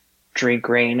just drink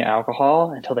grain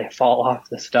alcohol until they fall off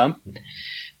the stump.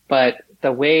 But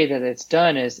the way that it's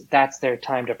done is that's their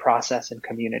time to process in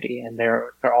community. And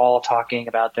they're all talking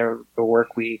about their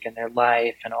work week and their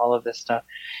life and all of this stuff.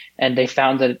 And they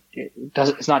found that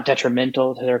it's not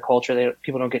detrimental to their culture.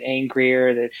 People don't get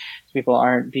angrier, that people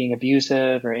aren't being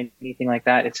abusive or anything like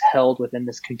that. It's held within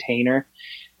this container.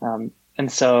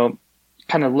 And so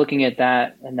kind of looking at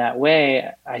that in that way,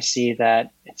 I see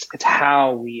that it's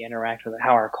how we interact with it,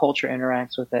 how our culture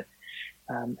interacts with it.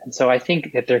 And so I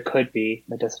think that there could be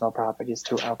medicinal properties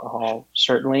to alcohol,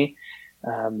 certainly,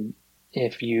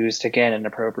 if used, again, in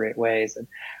appropriate ways. And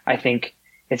I think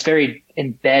it's very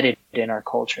embedded in our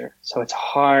culture. So it's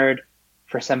hard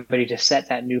for somebody to set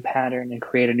that new pattern and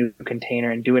create a new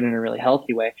container and do it in a really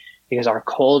healthy way because our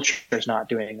culture is not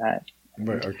doing that.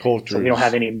 Right, our culture. So we don't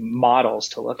have any models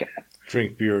to look at.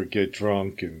 Drink beer, get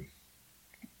drunk, and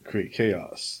create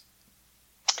chaos.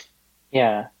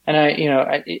 Yeah. And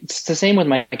it's the same with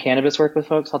my cannabis work with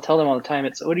folks. I'll tell them all the time,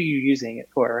 what are you using it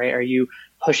for, right? Are you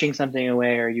pushing something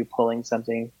away or are you pulling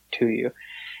something to you?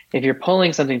 If you're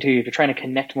pulling something to you, if you're trying to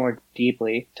connect more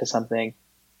deeply to something,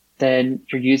 then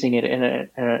you're using it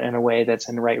in a way that's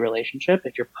in the right relationship.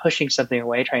 If you're pushing something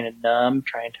away, trying to numb,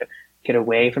 trying to get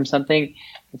away from something,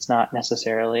 it's not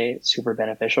necessarily super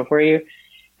beneficial for you.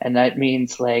 And that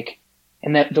means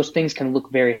that those things can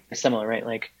look very similar, right?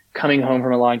 Like coming home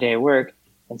from a long day of work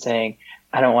and saying,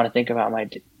 I don't want to think about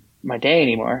my day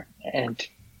anymore, and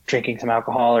drinking some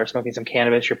alcohol or smoking some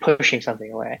cannabis, you're pushing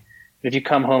something away. But if you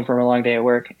come home from a long day of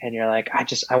work and you're like, I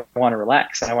want to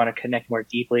relax. I want to connect more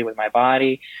deeply with my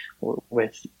body,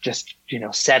 with just,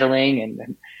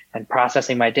 settling and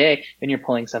processing my day, then you're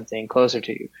pulling something closer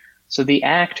to you. So the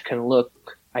act can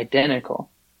look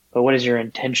identical, but what is your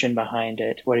intention behind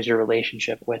it? What is your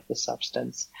relationship with the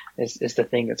substance is the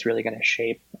thing that's really going to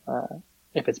shape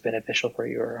if it's beneficial for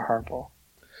you or harmful.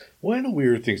 One of the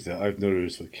weird things that I've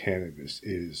noticed with cannabis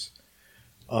is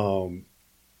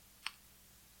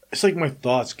it's like my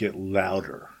thoughts get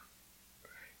louder.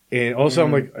 And also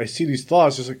I'm like, I see these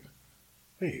thoughts, it's like,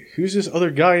 hey, who's this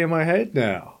other guy in my head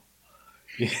now?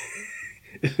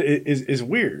 It's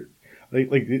weird.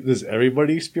 Like, does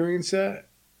everybody experience that?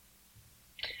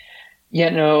 Yeah,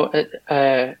 no,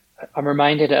 I'm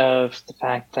reminded of the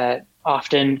fact that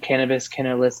often cannabis can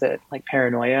elicit like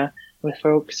paranoia with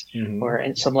folks or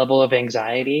some level of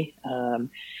anxiety.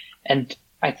 And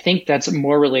I think that's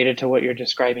more related to what you're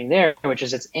describing there, which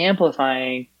is it's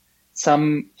amplifying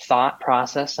some thought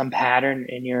process, some pattern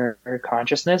in your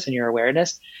consciousness and your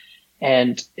awareness.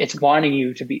 And it's wanting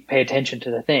you to pay attention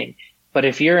to the thing. But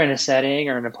if you're in a setting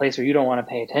or in a place where you don't want to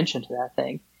pay attention to that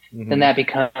thing, then that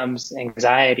becomes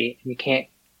anxiety. You can't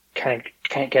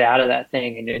get out of that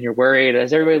thing, and you're worried.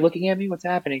 Is everybody looking at me? What's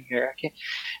happening here? I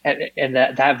can't. And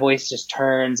that voice just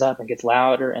turns up and gets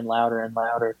louder and louder and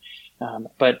louder.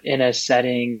 But in a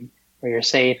setting where you're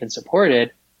safe and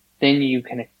supported, then you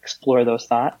can explore those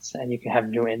thoughts and you can have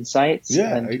new insights.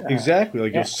 Yeah, and, exactly.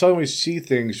 Like you'll suddenly see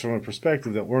things from a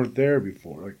perspective that weren't there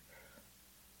before. Like,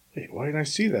 hey, why didn't I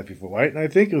see that before? Why didn't I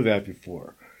think of that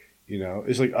before? You know,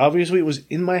 it's like obviously it was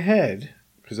in my head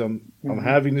because I'm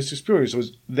having this experience. It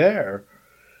was there,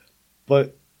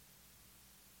 but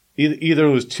either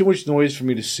it was too much noise for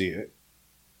me to see it,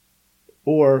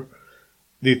 or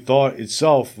the thought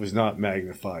itself was not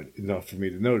magnified enough for me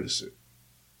to notice it.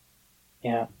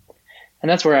 Yeah. And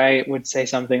that's where I would say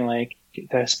something like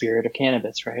the spirit of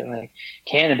cannabis, right? Like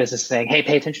cannabis is saying, hey,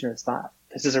 pay attention to this thought.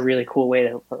 This is a really cool way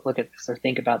to look at this or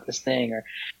think about this thing. Or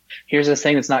here's this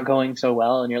thing that's not going so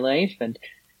well in your life. And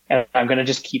I'm going to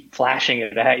just keep flashing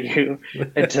it at you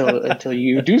until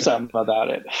you do something about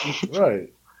it.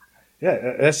 Right.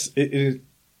 Yeah.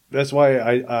 That's why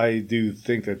I do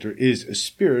think that there is a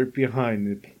spirit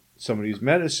behind some of these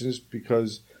medicines,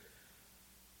 because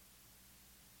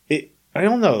I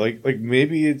don't know, like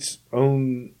maybe it's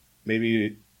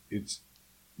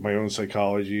my own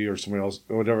psychology or someone else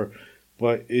or whatever,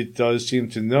 but it does seem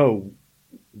to know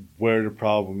where the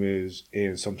problem is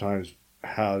and sometimes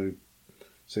how to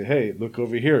say, hey, look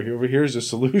over here. Over here's a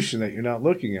solution that you're not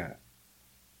looking at.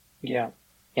 Yeah,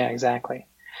 exactly.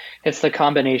 It's the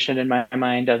combination in my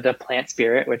mind of the plant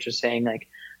spirit, which is saying like,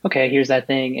 okay, here's that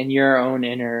thing, and your own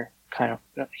inner kind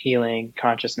of healing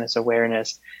consciousness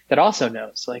awareness that also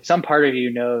knows, like some part of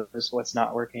you knows what's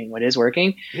not working, what is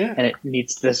working, and it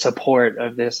needs the support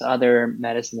of this other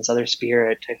medicine, this other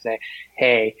spirit to say,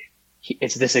 hey,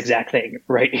 it's this exact thing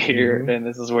right here, and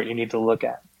this is what you need to look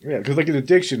at. Yeah, because like an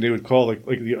addiction, they would call like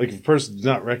if a person does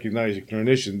not recognize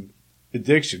an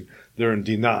addiction, they're in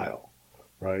denial,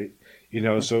 right? You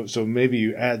know, so maybe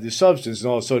you add the substance, and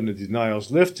all of a sudden the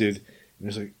denial's lifted, and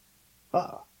it's like,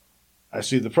 I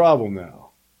see the problem now.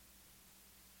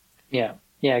 Yeah,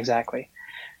 exactly.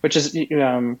 Which is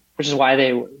why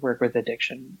they work with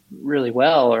addiction really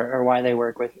well, or why they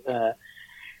work with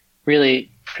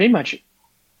really pretty much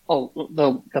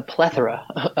the plethora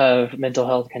of mental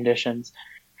health conditions,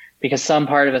 because some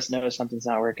part of us knows something's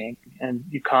not working, and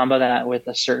you combo that with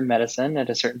a certain medicine at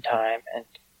a certain time and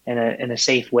in a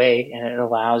safe way, and it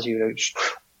allows you to just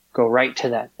go right to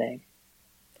that thing.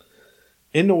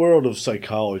 In the world of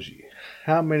psychology,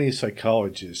 how many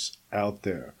psychologists out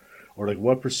there, or like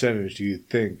what percentage do you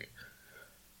think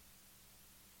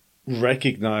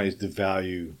recognize the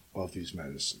value of these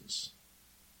medicines?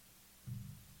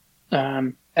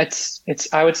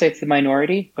 It's I would say it's the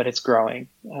minority, but it's growing.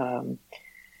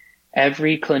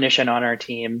 Every clinician on our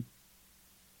team,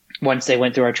 once they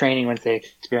went through our training, once they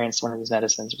experienced one of these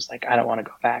medicines, was like, I don't want to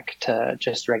go back to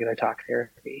just regular talk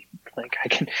therapy. Like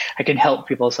I can help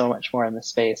people so much more in this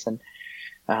space. And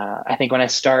I think when I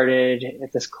started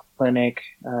at this clinic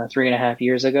 3.5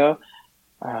 years ago,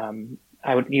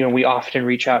 we often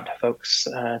reach out to folks,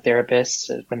 therapists,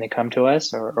 when they come to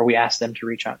us, or we ask them to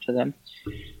reach out to them.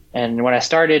 And when I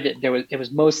started, it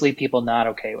was mostly people not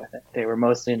okay with it. They were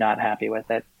mostly not happy with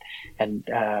it, and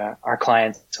our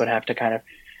clients would have to kind of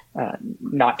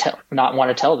not want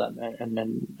to tell them,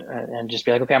 and just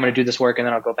be like, okay, I'm going to do this work, and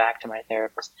then I'll go back to my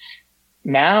therapist.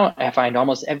 Now I find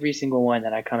almost every single one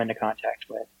that I come into contact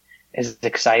with is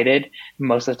excited.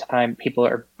 Most of the time, people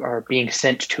are being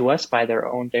sent to us by their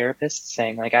own therapists,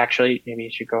 saying like, actually, maybe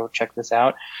you should go check this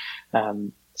out.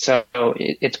 So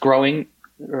it's growing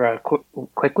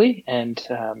quickly, and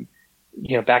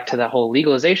back to that whole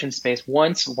legalization space.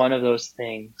 Once one of those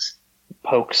things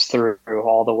pokes through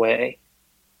all the way,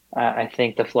 I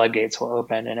think the floodgates will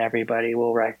open, and everybody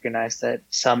will recognize that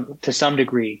to some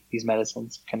degree these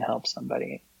medicines can help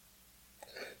somebody.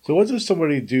 So what does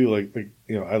somebody do? Like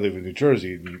I live in New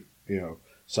Jersey, and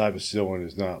psilocybin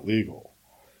is not legal,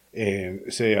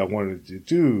 and say I wanted to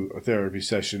do a therapy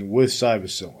session with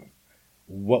psilocybin.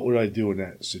 What would I do in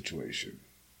that situation?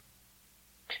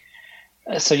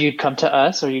 So you'd come to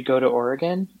us, or you'd go to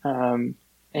Oregon,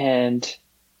 and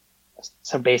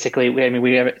so basically,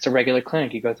 it's a regular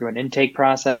clinic. You go through an intake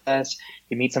process.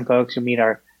 You meet some folks.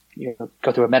 You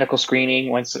go through a medical screening.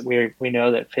 Once we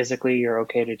know that physically you're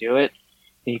okay to do it,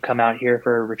 then you come out here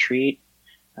for a retreat.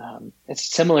 It's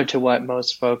similar to what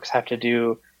most folks have to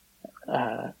do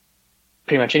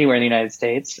pretty much anywhere in the United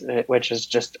States, which is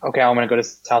just, okay, I'm going to go to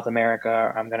South America,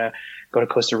 or I'm going to go to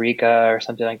Costa Rica or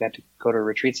something like that to go to a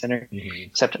retreat center. Mm-hmm.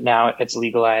 Except now it's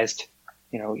legalized,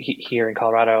 here in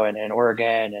Colorado and in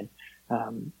Oregon, and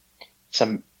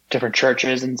some different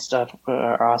churches and stuff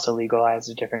are also legalized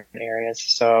in different areas.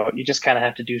 So you just kind of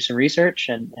have to do some research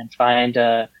and find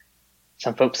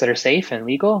some folks that are safe and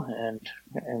legal,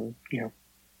 and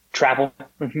travel,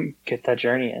 get that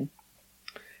journey in.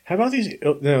 How about these?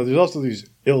 There's also these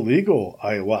illegal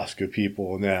ayahuasca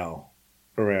people now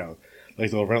around.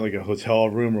 Like they'll rent like a hotel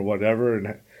room or whatever,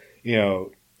 and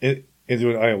and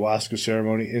do an ayahuasca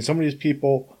ceremony. And some of these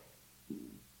people,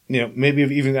 maybe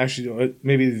have even actually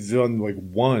maybe they've done like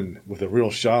one with a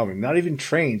real shaman, not even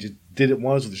trained, just did it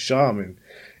once with a shaman,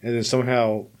 and then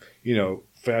somehow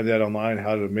found out online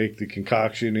how to make the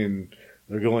concoction, and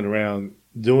they're going around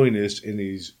doing this in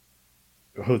these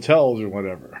hotels or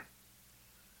whatever.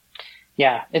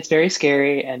 Yeah, it's very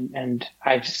scary, and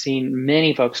I've seen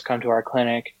many folks come to our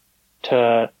clinic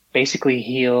to basically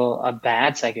heal a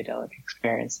bad psychedelic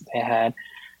experience that they had,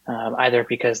 either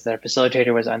because their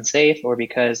facilitator was unsafe or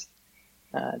because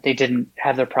they didn't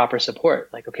have the proper support.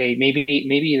 Like, okay,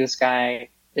 maybe this guy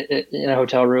in a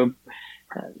hotel room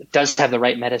does have the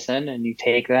right medicine, and you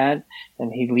take that,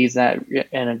 and he leaves that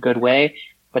in a good way,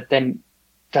 but then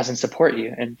doesn't support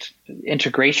you. And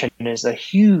integration is a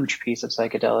huge piece of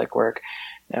psychedelic work.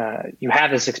 You have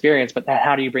this experience, but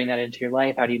how do you bring that into your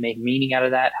life? How do you make meaning out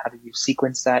of that? How do you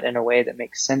sequence that in a way that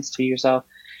makes sense to yourself?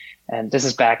 And this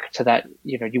is back to that,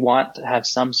 you want to have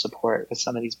some support with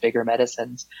some of these bigger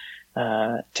medicines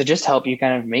to just help you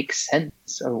kind of make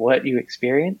sense of what you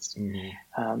experienced.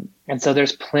 Mm-hmm. And so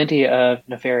there's plenty of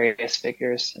nefarious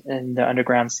figures in the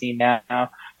underground scene now,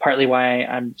 partly why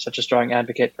I'm such a strong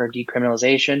advocate for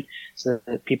decriminalization, so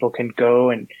that people can go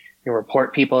and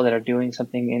report people that are doing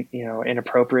something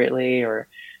inappropriately or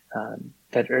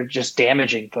that are just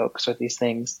damaging folks with these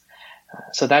things.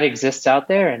 So that exists out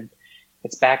there, and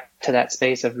it's back to that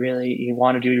space of really, you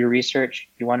want to do your research.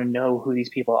 You want to know who these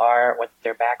people are, what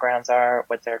their backgrounds are,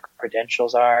 what their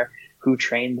credentials are, who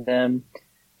trained them.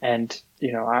 And,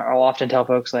 I'll often tell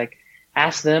folks, like,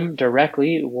 ask them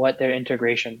directly what their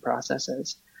integration process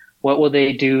is. What will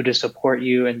they do to support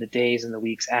you in the days and the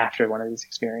weeks after one of these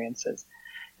experiences?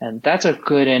 And that's a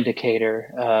good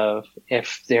indicator of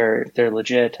if they're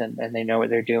legit and they know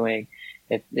what they're doing.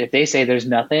 If they say there's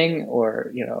nothing,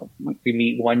 or we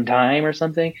meet one time or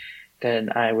something, then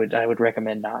I would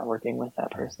recommend not working with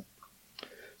that person.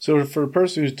 So for a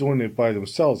person who's doing it by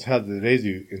themselves, how do they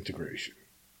do integration?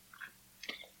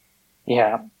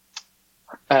 Yeah,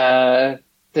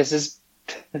 this is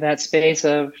that space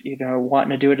of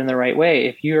wanting to do it in the right way.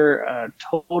 If you're a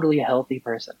totally healthy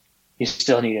person, you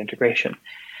still need integration,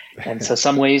 and so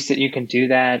some ways that you can do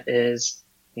that is,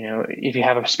 if you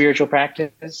have a spiritual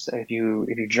practice, if you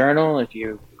journal, if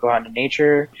you go out into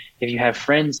nature, if you have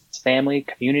friends, family,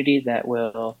 community that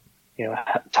will,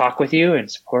 talk with you and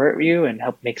support you and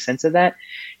help make sense of that.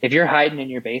 If you're hiding in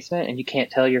your basement and you can't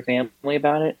tell your family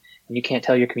about it and you can't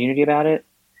tell your community about it,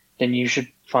 then you should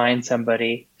find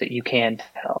somebody that you can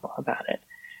tell about it.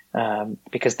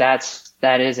 Because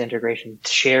that is integration.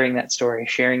 Sharing that story,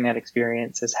 sharing that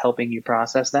experience is helping you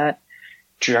process that.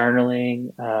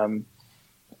 Journaling,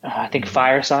 I think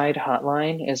Fireside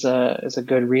Hotline is a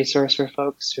good resource for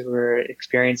folks who are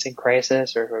experiencing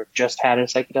crisis or who have just had a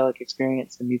psychedelic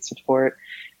experience and need support.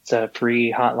 It's a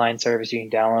free hotline service. You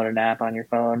can download an app on your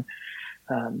phone.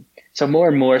 So more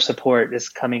and more support is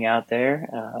coming out there.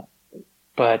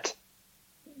 But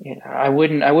I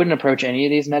wouldn't approach any of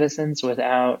these medicines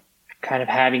without kind of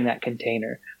having that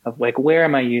container of, like, where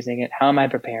am I using it? How am I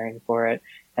preparing for it?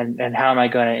 And how am I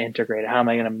going to integrate it? How am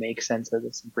I going to make sense of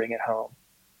this and bring it home?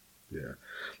 Yeah,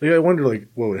 like I wonder, like,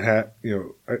 what would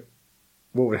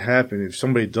happen if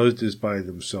somebody does this by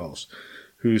themselves,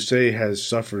 who say has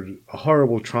suffered a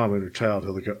horrible trauma in their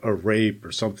childhood, like a rape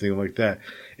or something like that,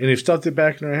 and they've stuffed it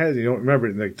back in their head, they don't remember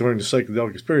it, and like during the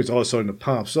psychedelic experience, all of a sudden it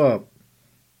pops up.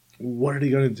 What are they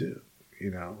going to do?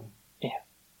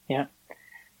 Yeah.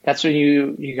 That's when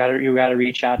you got to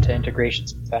reach out to integration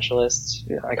specialists,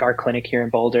 like our clinic here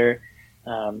in Boulder,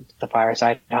 the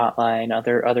Fireside Hotline,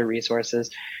 other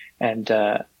resources. And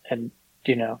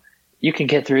you can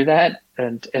get through that,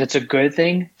 and it's a good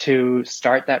thing to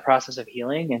start that process of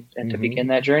healing and to begin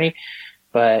that journey.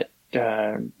 But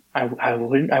I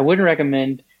wouldn't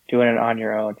recommend doing it on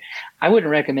your own. I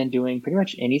wouldn't recommend doing pretty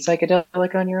much any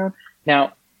psychedelic on your own.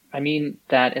 Now, I mean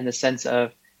that in the sense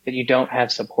of that you don't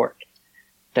have support,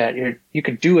 that you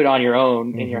can do it on your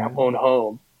own in your own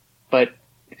home, but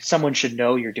someone should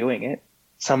know you're doing it.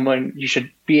 You should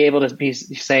be able to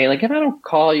say, like, if I don't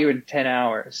call you in 10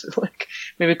 hours, like,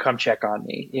 maybe come check on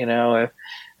me, if,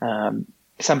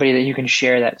 somebody that you can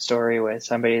share that story with,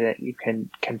 somebody that you can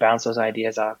bounce those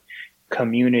ideas off.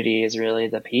 Community is really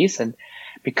the piece. And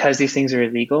because these things are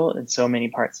illegal in so many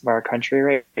parts of our country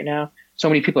right now, so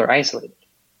many people are isolated.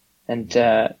 And,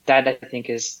 that I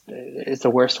think is the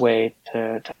worst way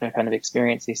to kind of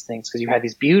experience these things, because you have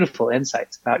these beautiful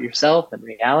insights about yourself and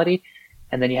reality,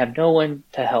 and then you have no one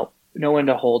to help no one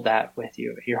to hold that with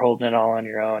you. You're holding it all on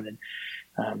your own.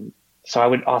 And so I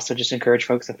would also just encourage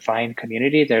folks to find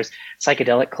community. There's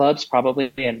psychedelic clubs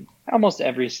probably in almost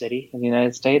every city in the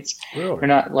United States. Really? They're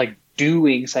not like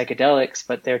doing psychedelics,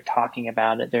 but they're talking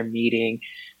about it. They're meeting.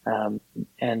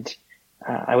 And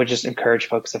I would just encourage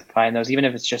folks to find those, even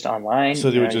if it's just online.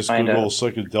 So they would just Google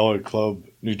Psychedelic Club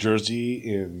New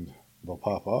Jersey and they'll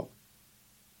pop up?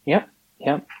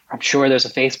 Yep. I'm sure there's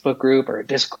a Facebook group or a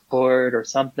Discord or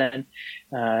something.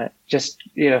 Just,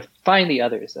 find the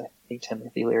others. I think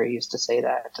Timothy Leary used to say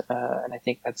that. And I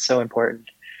think that's so important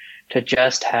to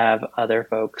just have other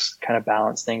folks kind of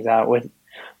balance things out with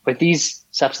these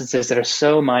substances that are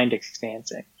so mind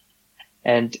expansing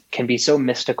and can be so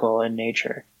mystical in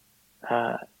nature.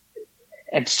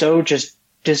 And so just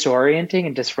disorienting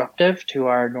and disruptive to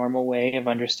our normal way of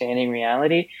understanding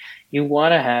reality. You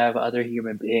want to have other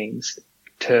human beings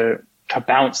to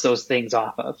bounce those things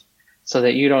off of so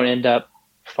that you don't end up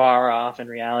far off in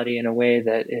reality in a way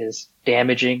that is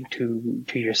damaging to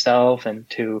yourself and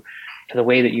to the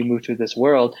way that you move through this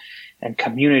world. And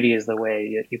community is the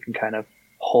way that you can kind of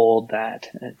hold that,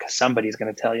 because somebody's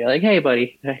going to tell you like, hey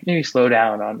buddy, maybe slow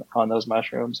down on those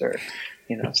mushrooms, or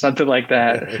something like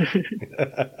that.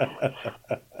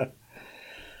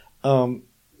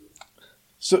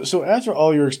 So after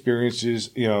all your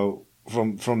experiences,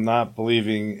 from not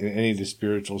believing in any of the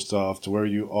spiritual stuff to where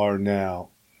you are now,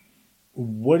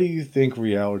 what do you think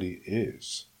reality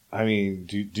is? I mean,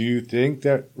 do you think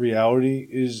that reality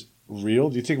is real?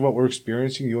 Do you think what we're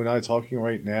experiencing, you and I talking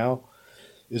right now,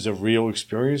 is a real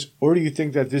experience? Or do you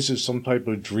think that this is some type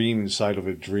of dream inside of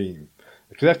a dream?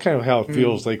 Because that's kind of how it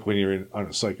feels like when you're on a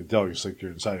psychedelic. It's like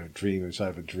you're inside of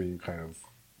a dream kind of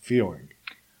feeling.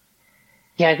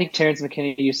 Yeah, I think Terence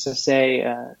McKinney used to say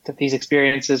that these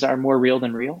experiences are more real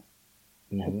than real.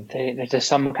 Mm-hmm. There's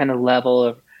some kind of level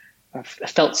of a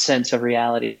felt sense of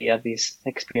reality of these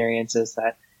experiences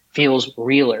that feels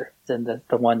realer than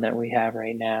the one that we have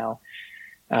right now.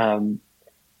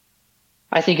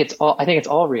 I think it's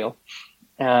all real.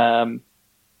 And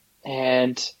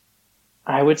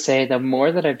I would say the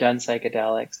more that I've done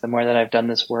psychedelics, the more that I've done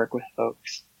this work with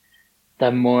folks,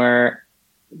 the more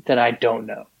that I don't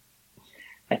know.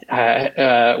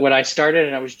 When I started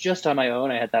and I was just on my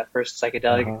own, I had that first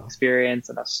psychedelic experience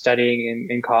and I was studying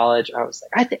in college. I was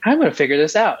like, I'm going to figure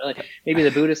this out. Like maybe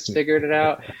the Buddhists figured it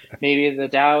out. Maybe the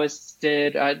Taoists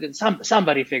did.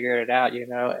 Somebody figured it out,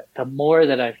 The more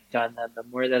that I've done them, the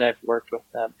more that I've worked with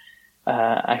them,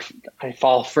 I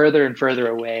fall further and further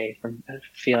away from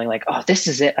feeling like, oh, this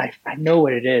is it. I know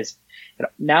what it is.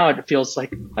 Now it feels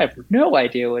like I have no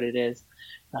idea what it is.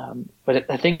 But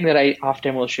the thing that I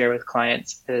often will share with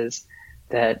clients is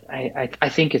that I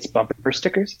think it's bumper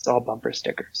stickers. It's all bumper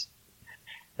stickers.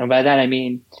 And by that, I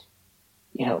mean,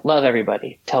 love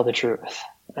everybody, tell the truth,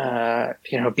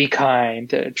 be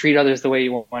kind, treat others the way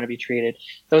you want to be treated.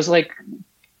 Those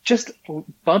just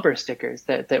bumper stickers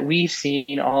that we've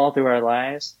seen all through our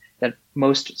lives, that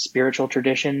most spiritual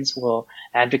traditions will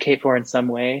advocate for in some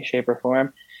way, shape, or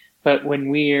form. But when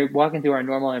we're walking through our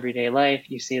normal everyday life,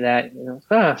 you see that,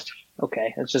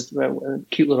 okay, it's just a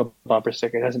cute little bumper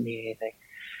sticker. It doesn't mean anything.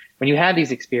 When you have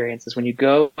these experiences, when you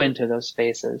go into those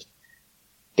spaces,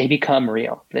 they become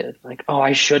real. They're like, oh,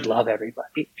 I should love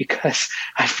everybody because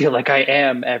I feel like I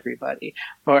am everybody.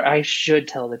 Or I should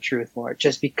tell the truth more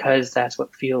just because that's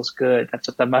what feels good. That's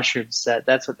what the mushrooms said.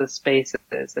 That's what the space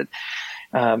is.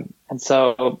 And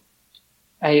so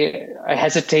I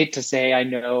hesitate to say I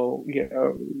know,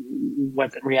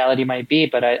 what the reality might be,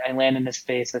 but I land in a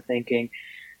space of thinking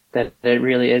that it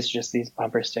really is just these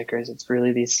bumper stickers. It's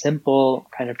really these simple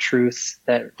kind of truths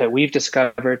that we've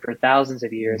discovered for thousands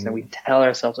of years, and we tell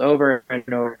ourselves over and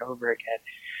over and over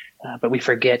again, but we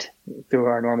forget through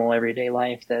our normal everyday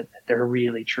life that they're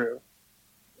really true.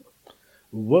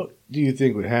 What do you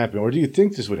think would happen, or do you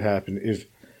think this would happen if,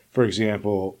 for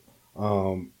example,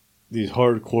 these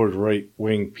hardcore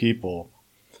right-wing people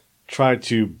try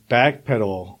to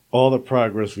backpedal all the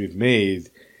progress we've made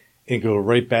and go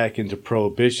right back into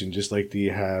prohibition, just like they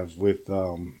have with,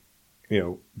 done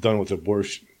with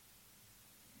abortion?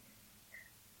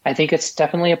 I think it's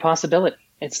definitely a possibility.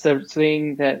 It's the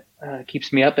thing that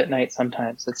keeps me up at night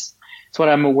sometimes. It's what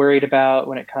I'm worried about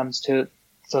when it comes to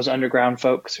those underground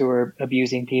folks who are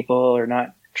abusing people or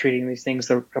not treating these things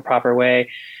the proper way.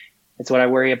 It's what I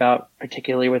worry about,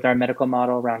 particularly with our medical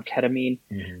model around ketamine.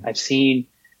 Mm-hmm. I've seen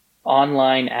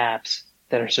online apps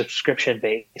that are subscription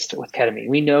based with ketamine.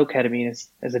 We know ketamine is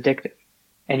addictive,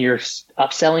 and you're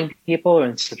upselling people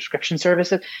in subscription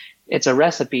services. It's a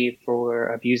recipe for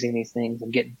abusing these things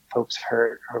and getting folks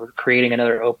hurt or creating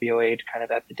another opioid kind of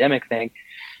epidemic thing.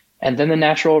 And then the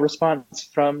natural response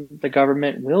from the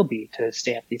government will be to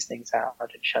stamp these things out and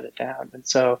shut it down. And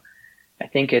so I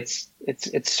think it's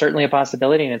certainly a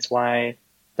possibility, and it's why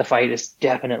the fight is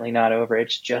definitely not over.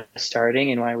 It's just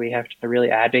starting, and why we have to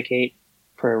really advocate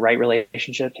for a right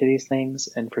relationship to these things,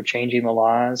 and for changing the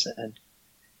laws, and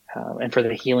for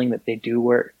the healing that they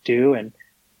do, and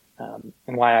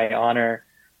why I honor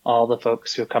all the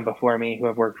folks who have come before me who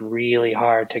have worked really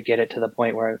hard to get it to the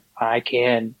point where I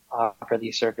can offer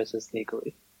these services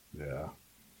legally. Yeah.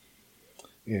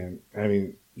 And I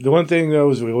mean, the one thing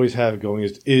though is we always have going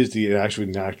is the actual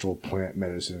natural plant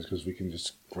medicines, because we can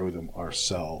just grow them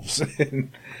ourselves.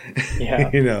 And, Yeah.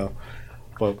 you know,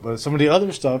 but some of the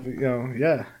other stuff, you know,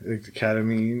 yeah, like the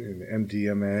ketamine and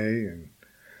MDMA and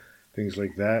things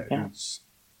like that. Yeah. It's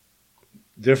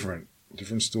different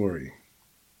story.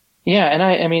 Yeah, and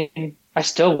I mean, I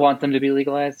still want them to be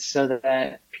legalized so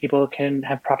that people can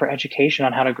have proper education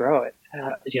on how to grow it.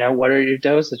 You know, what are your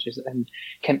dosages, and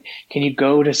can you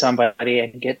go to somebody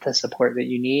and get the support that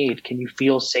you need? Can you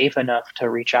feel safe enough to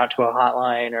reach out to a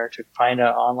hotline or to find an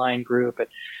online group? And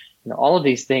you know, all of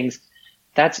these things.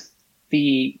 That's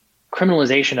the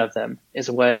criminalization of them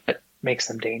is what makes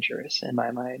them dangerous in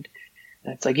my mind.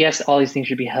 It's like, yes, all these things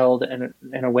should be held in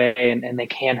a way, and they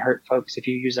can hurt folks if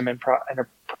you use them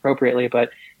inappropriately. But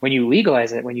when you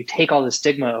legalize it, when you take all the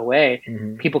stigma away,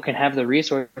 people can have the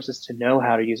resources to know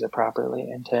how to use it properly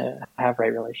and to have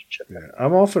right relationships. Yeah,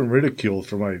 I'm often ridiculed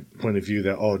from my point of view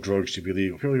that all drugs should be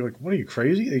legal. People are like, what are you,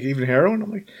 crazy? Like, even heroin?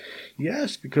 I'm like,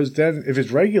 yes, because then if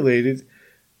it's regulated,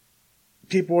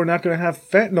 people are not going to have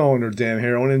fentanyl in their damn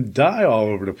heroin and die all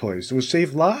over the place. It would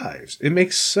save lives. It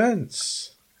makes sense.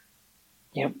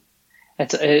 Yep.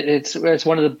 It's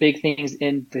one of the big things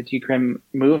in the decrim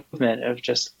movement of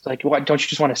just like, what, don't you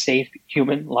just want to save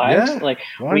human lives? Yeah, like,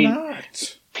 why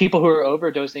not? People who are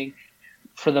overdosing,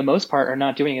 for the most part, are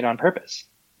not doing it on purpose.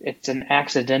 It's an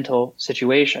accidental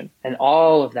situation, and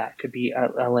all of that could be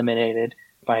eliminated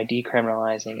by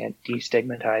decriminalizing it,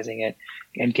 destigmatizing it,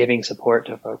 and giving support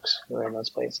to folks who are in those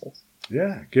places.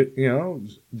 Yeah,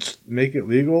 just make it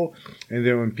legal, and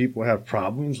then when people have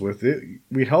problems with it,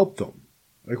 we help them.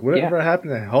 Like, whatever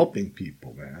happened to helping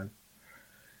people, man?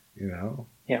 You know?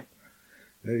 Yeah.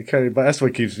 But that's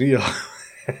what keeps me up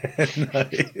at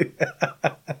night.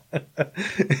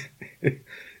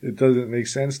 It doesn't make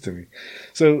sense to me.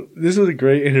 So this was a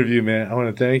great interview, man. I want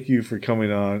to thank you for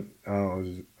coming on.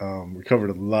 We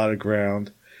covered a lot of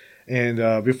ground.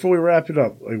 And before we wrap it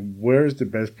up, like, where's the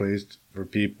best place for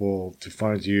people to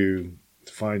find you,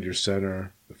 to find your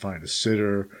center, to find a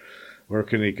sitter? Where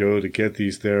can they go to get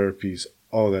these therapies?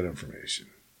 All that information.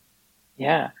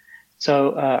 Yeah.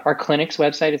 So our clinic's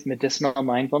website is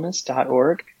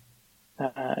medicinalmindfulness.org.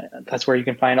 That's where you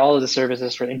can find all of the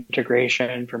services for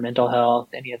integration, for mental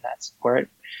health, any of that support.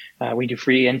 We do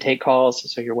free intake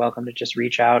calls, so you're welcome to just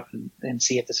reach out and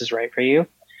see if this is right for you.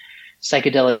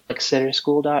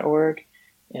 Psychedelicsitterschool.org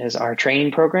is our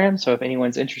training program. So if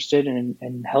anyone's interested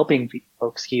in helping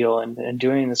folks heal and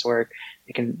doing this work,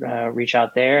 they can reach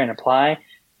out there and apply.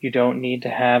 You don't need to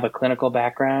have a clinical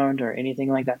background or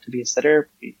anything like that to be a sitter.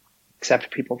 We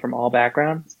accept people from all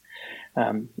backgrounds.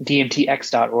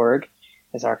 DMTX.org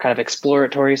is our kind of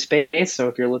exploratory space. So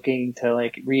if you're looking to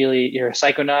you're a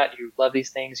psychonaut, you love these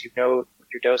things, you know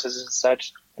your doses and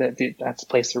such, that's a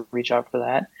place to reach out for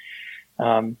that.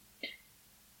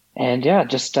 And yeah,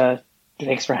 just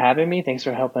thanks for having me. Thanks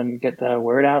for helping get the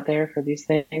word out there for these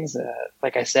things.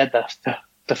 Like I said,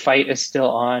 the fight is still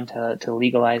on to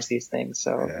legalize these things.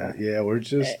 So yeah, we're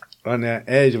just on that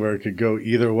edge where it could go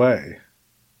either way.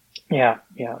 Yeah.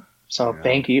 So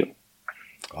thank you.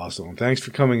 Awesome. Thanks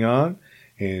for coming on,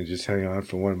 and just hang on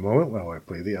for one moment while I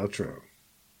play the outro.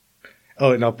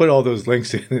 Oh, and I'll put all those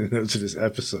links in the notes of this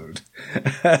episode.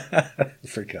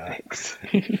 Forgot. Thanks.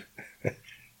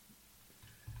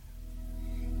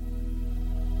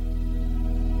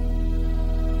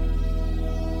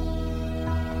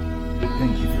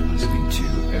 Thank you for listening to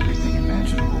Everything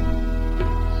Imaginable.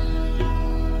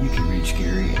 You can reach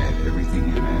Gary at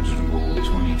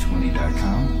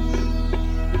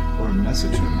everythingimaginable2020.com or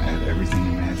message him at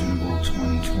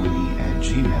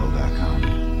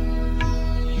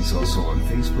everythingimaginable2020@gmail.com. He's also on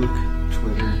Facebook,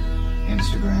 Twitter,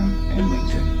 Instagram, and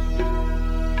LinkedIn.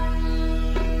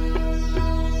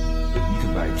 You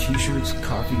can buy t-shirts,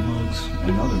 coffee mugs,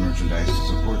 and other merchandise to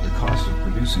support the cost of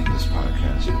producing this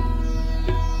podcast.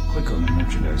 Click on the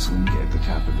merchandise link at the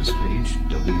top of this page,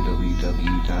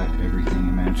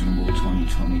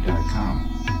 www.everythingimaginable2020.com.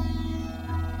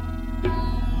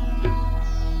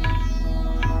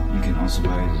 You can also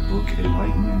buy the book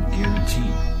Enlightenment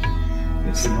Guaranteed.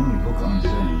 It's the only book on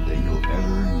Zen that you'll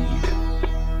ever need.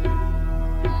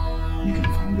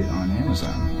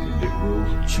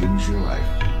 change your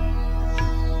life.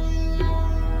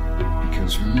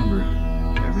 Because remember,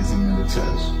 everything that it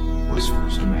says was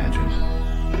first imagined.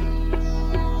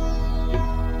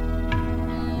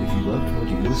 If you loved what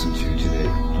you listened to today,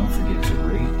 don't forget to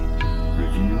rate,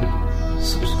 review,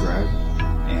 subscribe,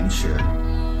 and share.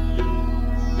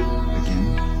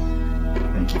 Again,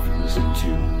 thank you for listening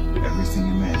to Everything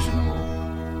Imaginable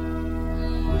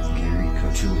with Gary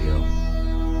Cochilio.